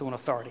ourselves to an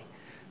authority.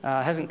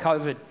 Hasn't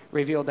COVID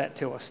revealed that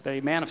to us? The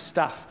amount of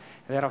stuff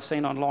that I've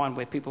seen online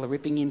where people are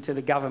ripping into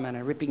the government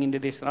and ripping into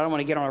this. And I don't want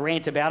to get on a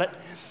rant about it,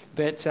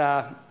 but,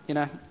 go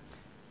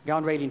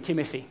and read in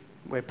Timothy,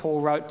 where Paul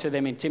wrote to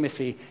them in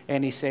Timothy,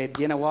 and he said,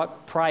 you know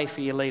what, pray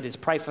for your leaders,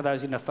 pray for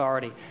those in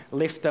authority,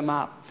 lift them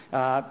up,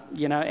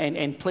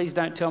 and please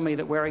don't tell me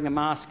that wearing a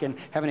mask and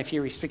having a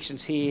few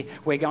restrictions here,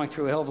 we're going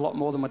through a hell of a lot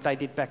more than what they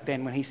did back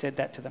then when he said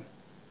that to them.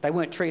 They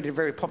weren't treated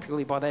very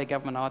popularly by their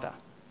government either.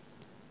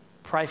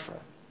 Pray for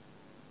it.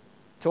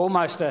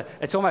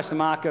 It's almost a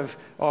mark of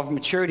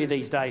maturity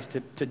these days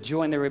to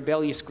join the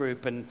rebellious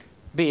group and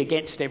be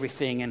against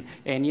everything.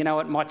 And you know,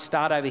 it might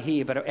start over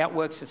here, but it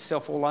outworks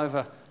itself all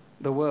over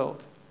the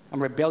world.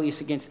 I'm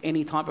rebellious against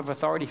any type of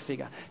authority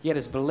figure. Yet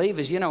as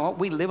believers, you know what?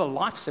 We live a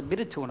life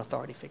submitted to an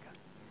authority figure.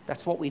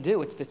 That's what we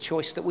do. It's the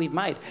choice that we've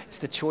made. It's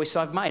the choice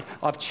I've made.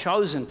 I've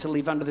chosen to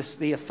live under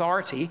the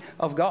authority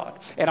of God.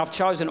 And I've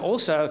chosen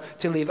also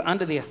to live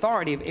under the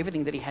authority of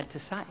everything that he had to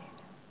say.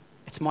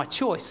 It's my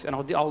choice, and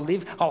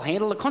I'll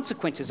handle the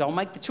consequences. I'll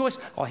make the choice,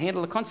 I'll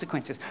handle the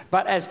consequences.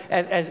 But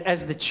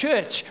as the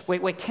church, we're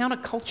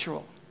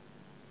countercultural.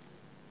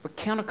 We're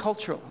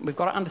countercultural. We've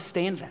got to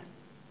understand that.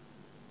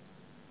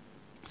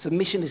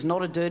 Submission is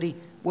not a dirty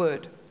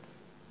word.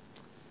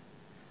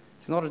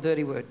 It's not a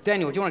dirty word.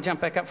 Daniel, do you want to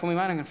jump back up for me,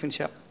 mate? I'm going to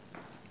finish up.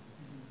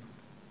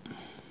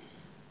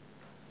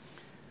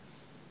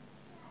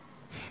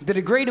 The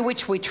degree to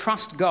which we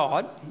trust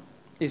God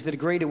is the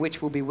degree to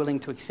which we'll be willing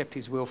to accept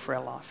his will for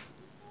our life.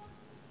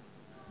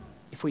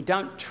 If we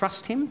don't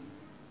trust him,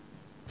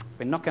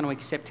 we're not going to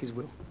accept his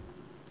will.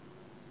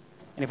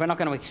 And if we're not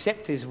going to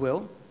accept his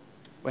will,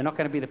 we're not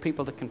going to be the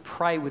people that can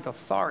pray with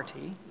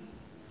authority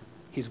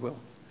his will.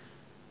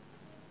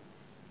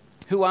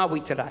 Who are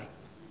we today?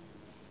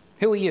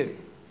 Who are you?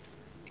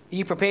 Are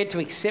you prepared to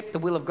accept the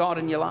will of God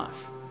in your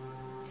life?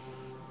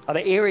 Are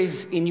there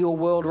areas in your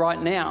world right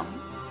now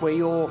where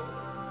you're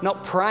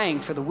not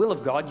praying for the will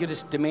of God, you're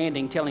just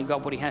demanding, telling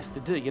God what he has to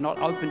do. You're not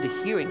open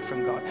to hearing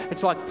from God.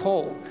 It's like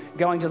Paul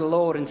going to the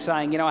Lord and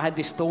saying, I had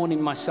this thorn in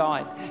my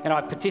side and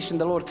I petitioned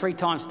the Lord 3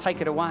 times,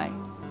 take it away.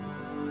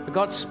 But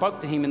God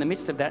spoke to him in the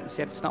midst of that and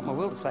said, it's not my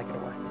will to take it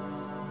away.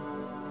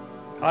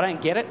 I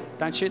don't get it.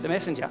 Don't shoot the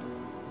messenger.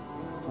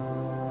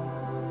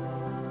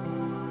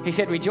 He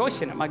said,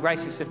 rejoice in it. My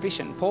grace is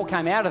sufficient. Paul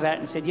came out of that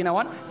and said, you know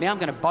what? Now I'm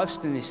going to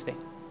boast in this thing.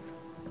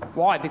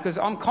 Why? Because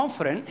I'm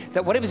confident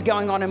that whatever's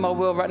going on in my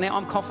world right now,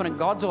 I'm confident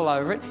God's all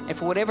over it. And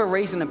for whatever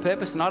reason and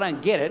purpose, and I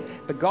don't get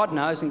it, but God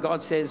knows and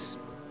God says,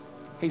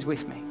 he's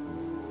with me.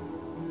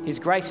 His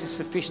grace is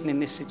sufficient in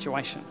this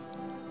situation.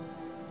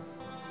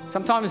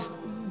 Sometimes,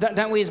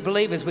 don't we as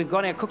believers, we've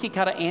got our cookie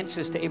cutter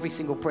answers to every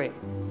single prayer.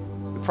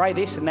 We pray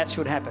this and that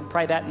should happen.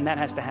 Pray that and that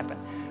has to happen.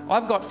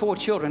 I've got 4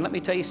 children. Let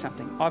me tell you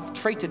something. I've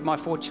treated my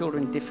 4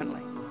 children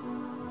differently.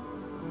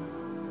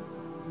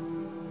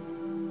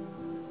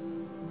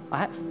 I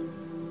have.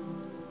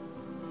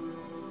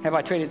 Have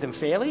I treated them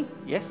fairly?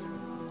 Yes.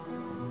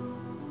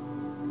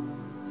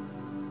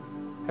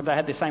 Have they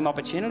had the same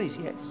opportunities?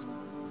 Yes.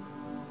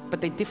 But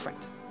they're different.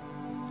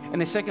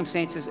 And their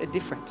circumstances are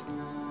different.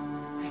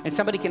 And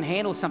somebody can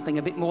handle something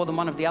a bit more than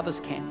one of the others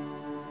can.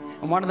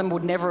 And one of them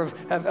would never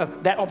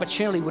have that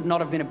opportunity would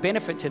not have been a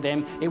benefit to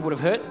them. It would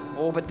have hurt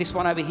more, but this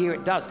one over here,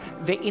 it does.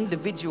 They're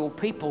individual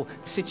people.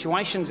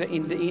 Situations are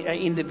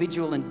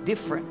individual and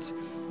different.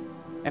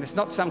 And it's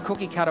not some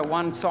cookie-cutter,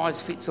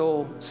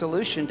 one-size-fits-all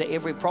solution to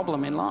every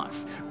problem in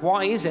life.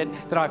 Why is it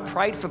that I've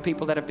prayed for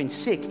people that have been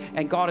sick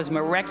and God has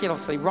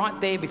miraculously,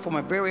 right there before my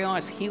very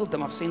eyes, healed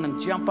them? I've seen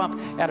them jump up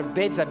out of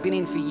beds they've been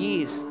in for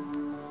years.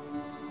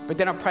 But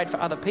then I've prayed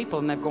for other people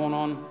and they've gone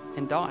on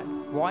and died.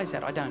 Why is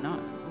that? I don't know.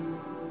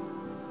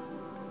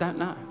 Don't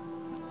know.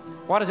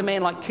 Why does a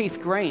man like Keith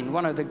Green,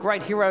 one of the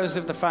great heroes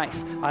of the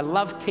faith, I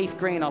love Keith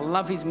Green, I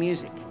love his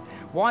music.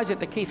 Why is it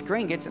that Keith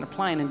Green gets in a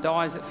plane and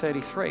dies at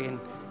 33? And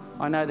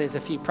I know there's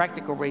a few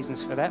practical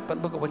reasons for that,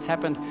 but look at what's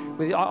happened.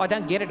 I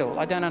don't get it all.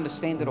 I don't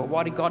understand it all.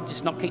 Why did God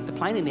just not keep the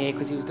plane in the air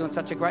because he was doing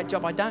such a great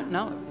job? I don't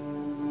know.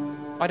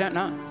 I don't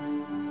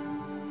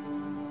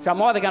know. So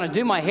I'm either going to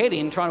do my head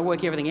in trying to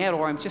work everything out,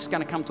 or I'm just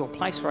going to come to a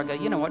place where I go,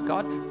 you know what,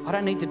 God, I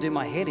don't need to do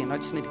my head in. I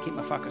just need to keep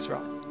my focus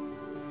right.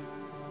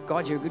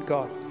 God, you're a good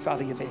God.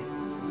 Father, you're there.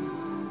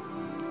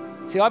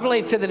 See, I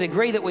believe to the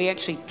degree that we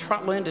actually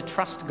learn to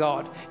trust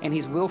God and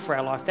his will for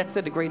our life, that's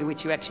the degree to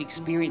which you actually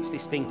experience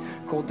this thing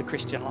called the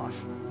Christian life.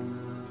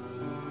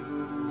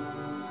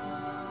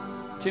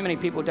 Too many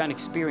people don't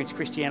experience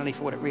Christianity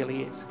for what it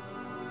really is,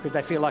 because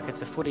they feel like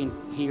it's a foot in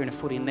here and a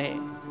foot in there.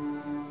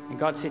 And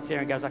God sits there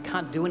and goes, I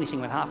can't do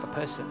anything with half a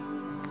person.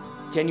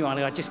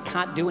 Genuinely, I just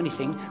can't do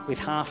anything with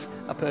half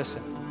a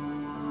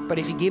person. But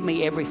if you give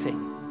me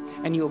everything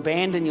and you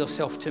abandon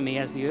yourself to me,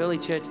 as the early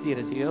church did,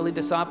 as the early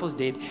disciples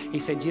did, he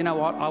said, you know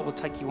what? I will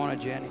take you on a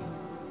journey.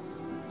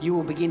 You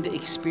will begin to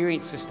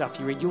experience the stuff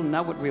you read. You'll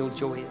know what real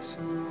joy is.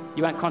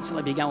 You won't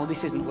constantly be going, well,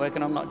 this isn't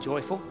working, I'm not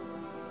joyful.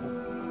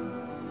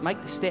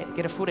 Make the step.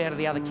 Get a foot out of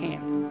the other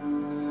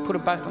camp. Put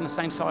them both on the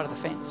same side of the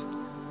fence.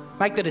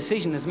 Make the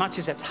decision, as much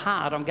as it's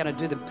hard, I'm going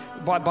to do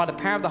by the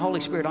power of the Holy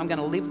Spirit, I'm going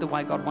to live the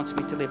way God wants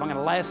me to live. I'm going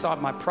to lay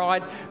aside my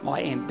pride,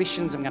 my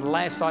ambitions. I'm going to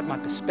lay aside my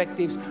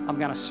perspectives. I'm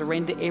going to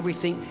surrender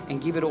everything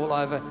and give it all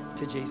over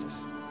to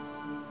Jesus.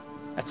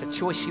 That's a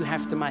choice you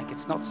have to make.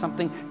 It's not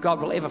something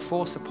God will ever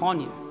force upon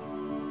you.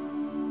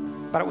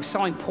 But it was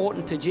so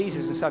important to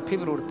Jesus and so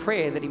pivotal to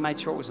prayer that he made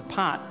sure it was a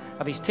part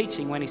of his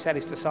teaching when he sat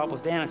his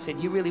disciples down and said,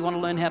 you really want to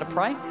learn how to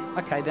pray?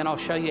 Okay, then I'll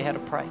show you how to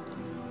pray.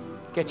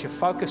 Get your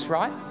focus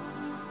right.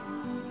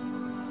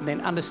 And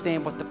then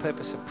understand what the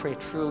purpose of prayer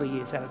truly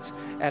is. At its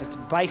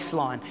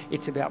baseline,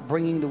 it's about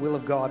bringing the will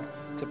of God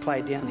to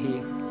play down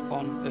here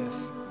on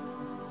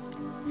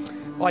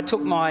earth. I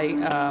took my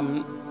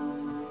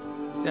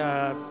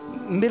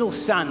middle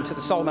son to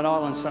the Solomon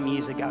Islands some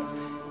years ago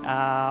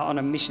on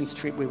a missions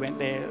trip. We went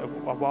there a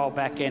while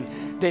back,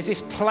 and there's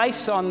this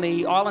place on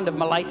the island of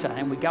Malaita,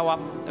 and we go up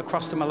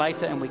across to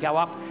Malaita and we go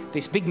up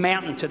this big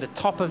mountain to the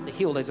top of the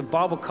hill. There's a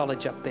Bible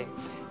college up there,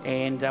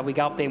 and we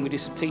go up there and we do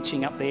some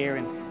teaching up there,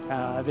 and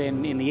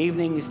then in the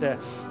evenings, the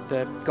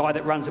guy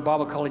that runs the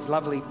Bible college,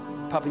 lovely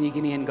Papua New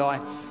Guinean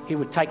guy, he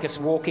would take us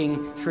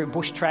walking through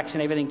bush tracks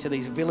and everything to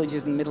these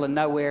villages in the middle of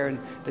nowhere, and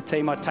the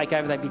team I'd take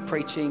over, they'd be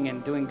preaching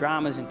and doing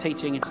dramas and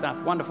teaching and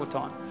stuff. Wonderful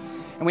time.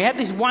 And we had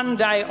this one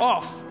day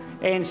off,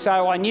 and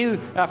so I knew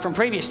from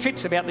previous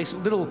trips about this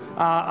little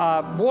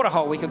water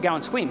hole we could go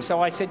and swim.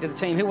 So I said to the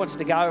team, who wants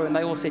to go? And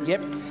they all said,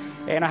 yep.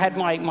 And I had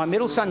my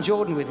middle son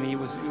Jordan with me. It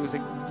was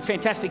a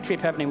fantastic trip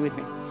having him with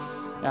me.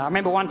 I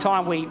remember one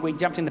time we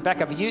jumped in the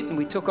back of a ute and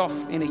we took off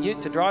in a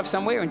ute to drive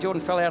somewhere, and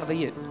Jordan fell out of the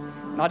ute.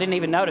 And I didn't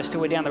even notice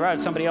till we're down the road.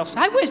 Somebody else,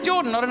 hey, where's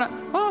Jordan? I don't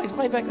know. Oh, he's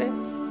way back there.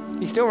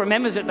 He still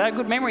remembers it though.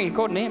 Good memory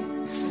according to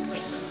him.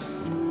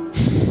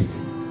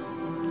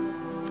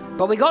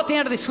 But we got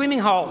down to this swimming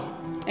hole,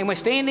 and we're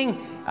standing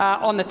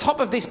on the top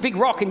of this big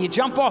rock, and you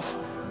jump off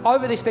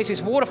over this, there's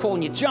this waterfall,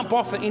 and you jump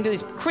off it into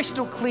this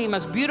crystal clear,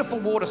 most beautiful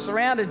water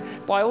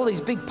surrounded by all these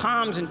big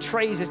palms and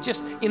trees. It's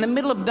just in the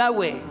middle of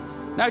nowhere.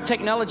 No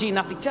technology,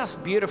 nothing,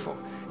 just beautiful.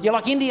 You're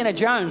like Indiana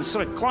Jones,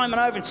 sort of climbing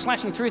over and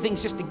slashing through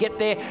things just to get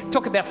there. It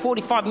took about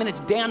 45 minutes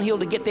downhill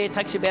to get there. It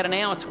takes you about an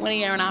hour,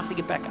 20 hour and a half to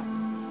get back up.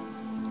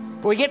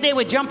 But we get there,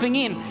 we're jumping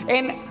in,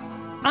 and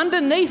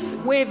underneath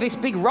where this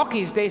big rock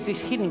is, there's this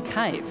hidden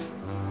cave.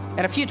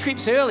 And a few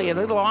trips earlier,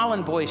 the little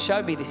island boys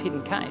showed me this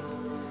hidden cave.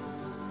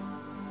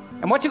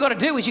 And what you've got to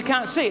do is you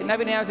can't see it.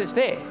 Nobody knows it's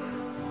there.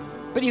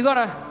 But you've got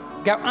to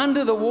go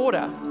under the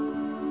water.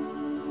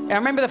 And I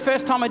remember the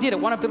first time I did it,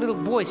 one of the little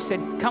boys said,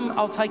 come,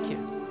 I'll take you.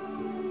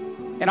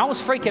 And I was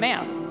freaking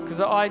out because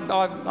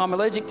I'm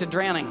allergic to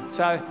drowning.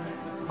 So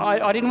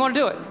I didn't want to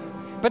do it.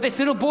 But this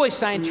little boy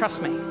saying,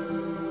 trust me,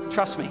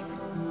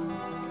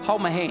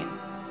 hold my hand,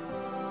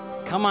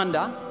 come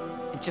under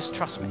and just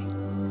trust me.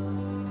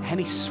 And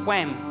he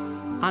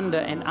swam under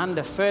and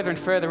under, further and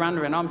further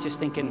under. And I'm just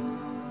thinking,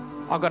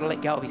 I've got to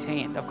let go of his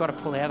hand. I've got to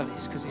pull out of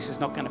this because this is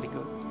not going to be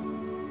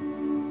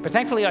good. But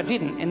thankfully I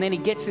didn't. And then he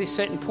gets to this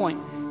certain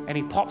point and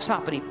he pops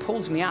up and he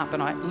pulls me up,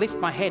 and I lift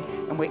my head,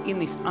 and we're in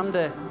this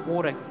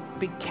underwater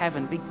big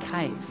cavern, big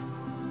cave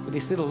with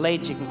this little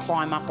ledge. You can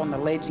climb up on the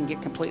ledge and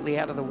get completely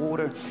out of the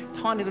water.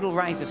 Tiny little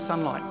rays of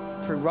sunlight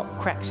through rock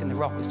cracks in the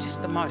rock. It was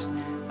just the most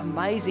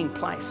amazing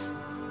place.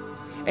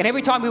 And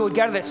every time we would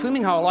go to that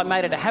swimming hole, I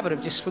made it a habit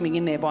of just swimming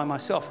in there by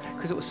myself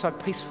because it was so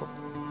peaceful.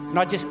 And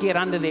I'd just get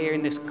under there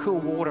in this cool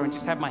water and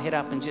just have my head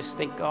up and just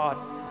think, God,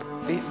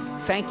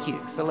 thank you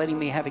for letting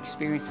me have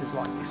experiences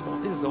like this.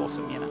 Lord, this is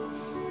awesome, you know.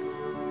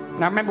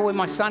 And I remember when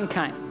my son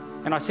came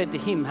and I said to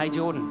him, hey,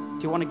 Jordan,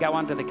 do you want to go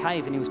under the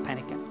cave? And he was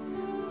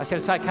panicking. I said,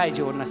 it's okay,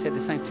 Jordan. I said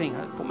the same thing.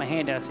 I put my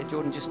hand out. I said,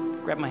 Jordan, just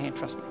grab my hand,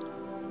 trust me.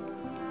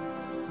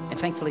 And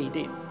thankfully he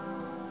did.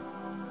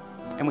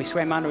 And we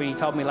swam under, and he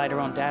told me later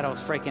on, Dad, I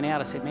was freaking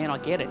out. I said, man, I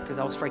get it, because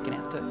I was freaking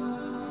out too.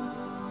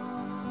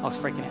 I was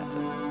freaking out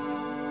too.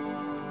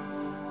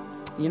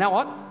 You know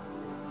what?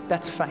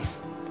 That's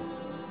faith.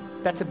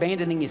 That's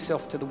abandoning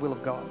yourself to the will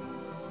of God.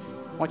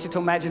 I want you to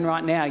imagine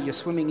right now you're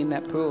swimming in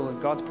that pool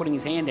and God's putting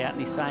his hand out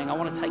and he's saying, I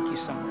want to take you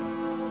somewhere.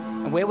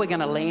 And where we're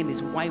going to land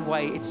is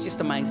way, it's just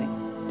amazing.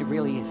 It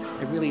really is.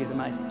 It really is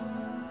amazing.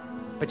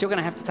 But you're going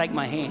to have to take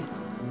my hand,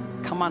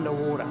 come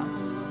underwater,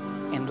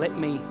 and let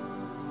me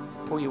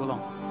pull you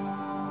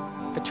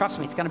along. But trust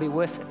me, it's going to be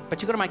worth it.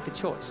 But you've got to make the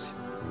choice.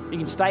 You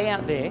can stay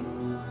out there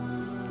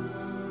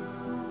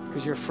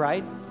because you're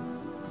afraid.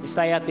 You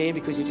stay out there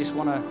because you just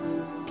want to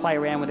play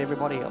around with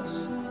everybody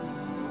else.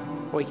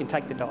 Or you can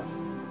take the dive.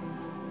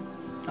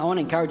 I want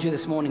to encourage you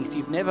this morning, if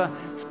you've never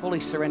fully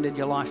surrendered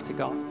your life to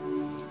God.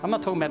 I'm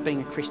not talking about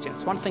being a Christian.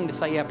 It's one thing to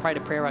say, yeah, I prayed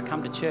a prayer, I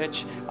come to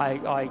church,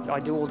 I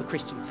do all the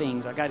Christian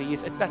things, I go to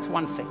youth. That's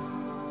one thing.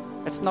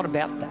 It's not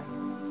about that.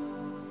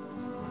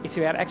 It's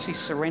about actually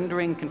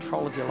surrendering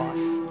control of your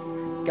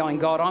life. Going,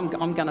 God,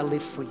 I'm going to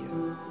live for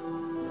you.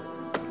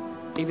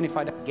 Even if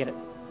I don't get it.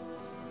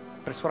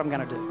 But it's what I'm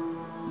going to do.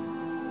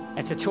 And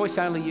it's a choice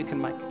only you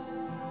can make.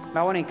 And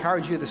I want to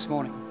encourage you this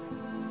morning.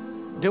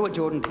 Do what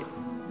Jordan did.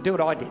 Do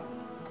what I did.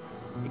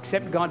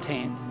 Accept God's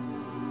hand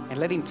and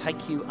let him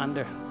take you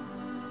under.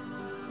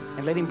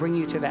 And let him bring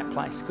you to that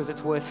place, because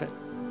it's worth it.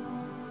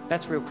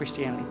 That's real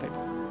Christianity,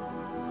 people.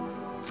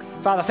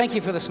 Father, thank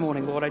you for this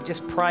morning, Lord. I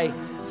just pray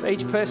for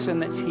each person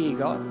that's here,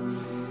 God.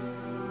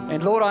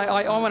 And Lord,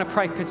 I want to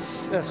pray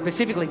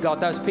specifically,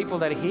 God, those people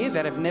that are here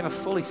that have never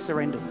fully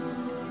surrendered.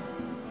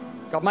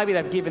 God, maybe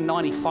they've given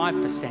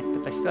 95%,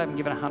 but they still haven't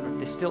given 100%.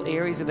 There's still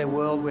areas of their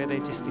world where they're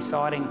just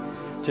deciding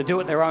to do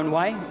it their own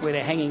way, where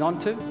they're hanging on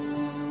to.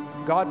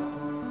 God,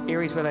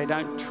 areas where they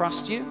don't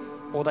trust you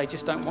or they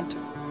just don't want to.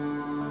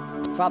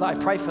 Father, I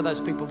pray for those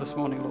people this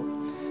morning,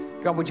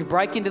 Lord. God, would you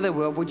break into their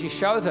world? Would you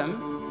show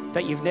them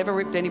that you've never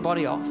ripped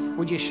anybody off?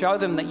 Would you show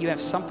them that you have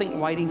something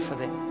waiting for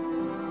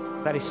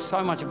them that is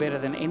so much better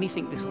than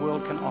anything this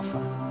world can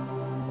offer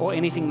or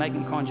anything they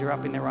can conjure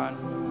up in their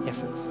own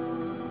efforts?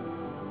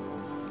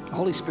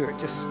 Holy Spirit,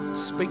 just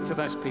speak to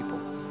those people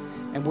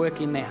and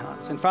work in their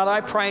hearts. And Father, I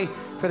pray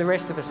for the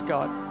rest of us,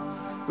 God,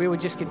 we would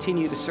just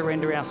continue to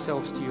surrender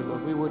ourselves to you,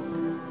 Lord. We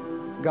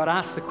would, God,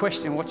 ask the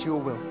question, what's your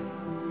will?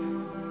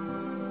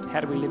 How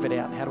do we live it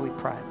out? How do we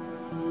pray?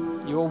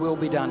 Your will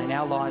be done in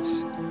our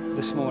lives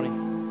this morning,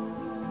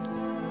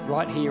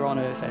 right here on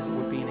earth as it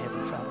would be in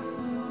heaven, Father.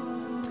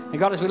 And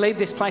God, as we leave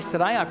this place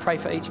today, I pray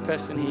for each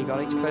person here,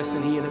 God, each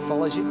person here that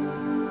follows you.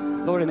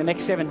 Lord, in the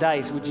next 7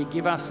 days, would you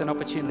give us an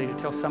opportunity to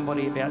tell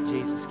somebody about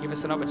Jesus? Give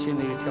us an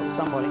opportunity to tell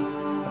somebody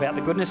about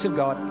the goodness of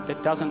God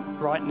that doesn't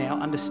right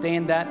now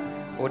understand that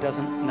or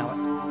doesn't know it.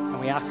 And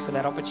we ask for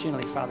that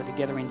opportunity, Father,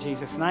 together in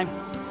Jesus' name.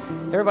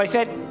 Everybody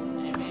said,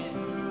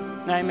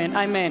 Amen.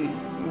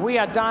 Amen. We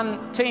are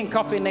done. Tea and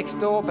coffee next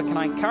door, but can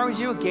I encourage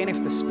you again,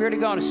 if the Spirit of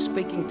God is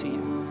speaking to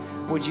you,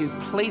 would you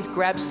please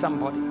grab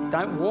somebody?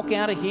 Don't walk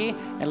out of here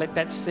and let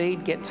that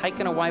seed get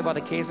taken away by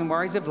the cares and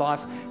worries of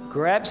life.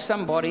 Grab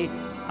somebody,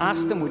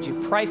 ask them, would you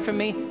pray for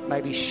me?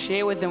 Maybe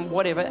share with them,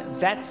 whatever.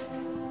 That's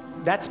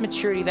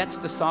maturity, that's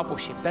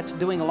discipleship. That's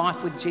doing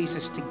life with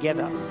Jesus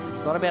together.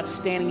 It's not about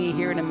standing here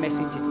hearing a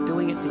message, it's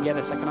doing it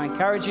together. So can I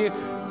encourage you,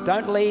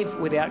 don't leave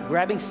without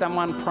grabbing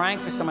someone, praying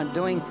for someone,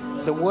 doing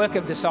the work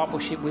of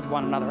discipleship with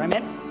one another.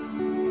 Amen?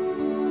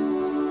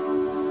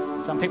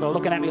 Some people are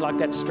looking at me like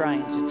that's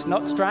strange. It's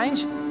not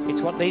strange.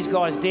 It's what these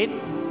guys did.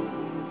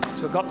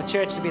 It's what got the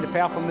church to be the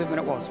powerful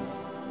movement it was.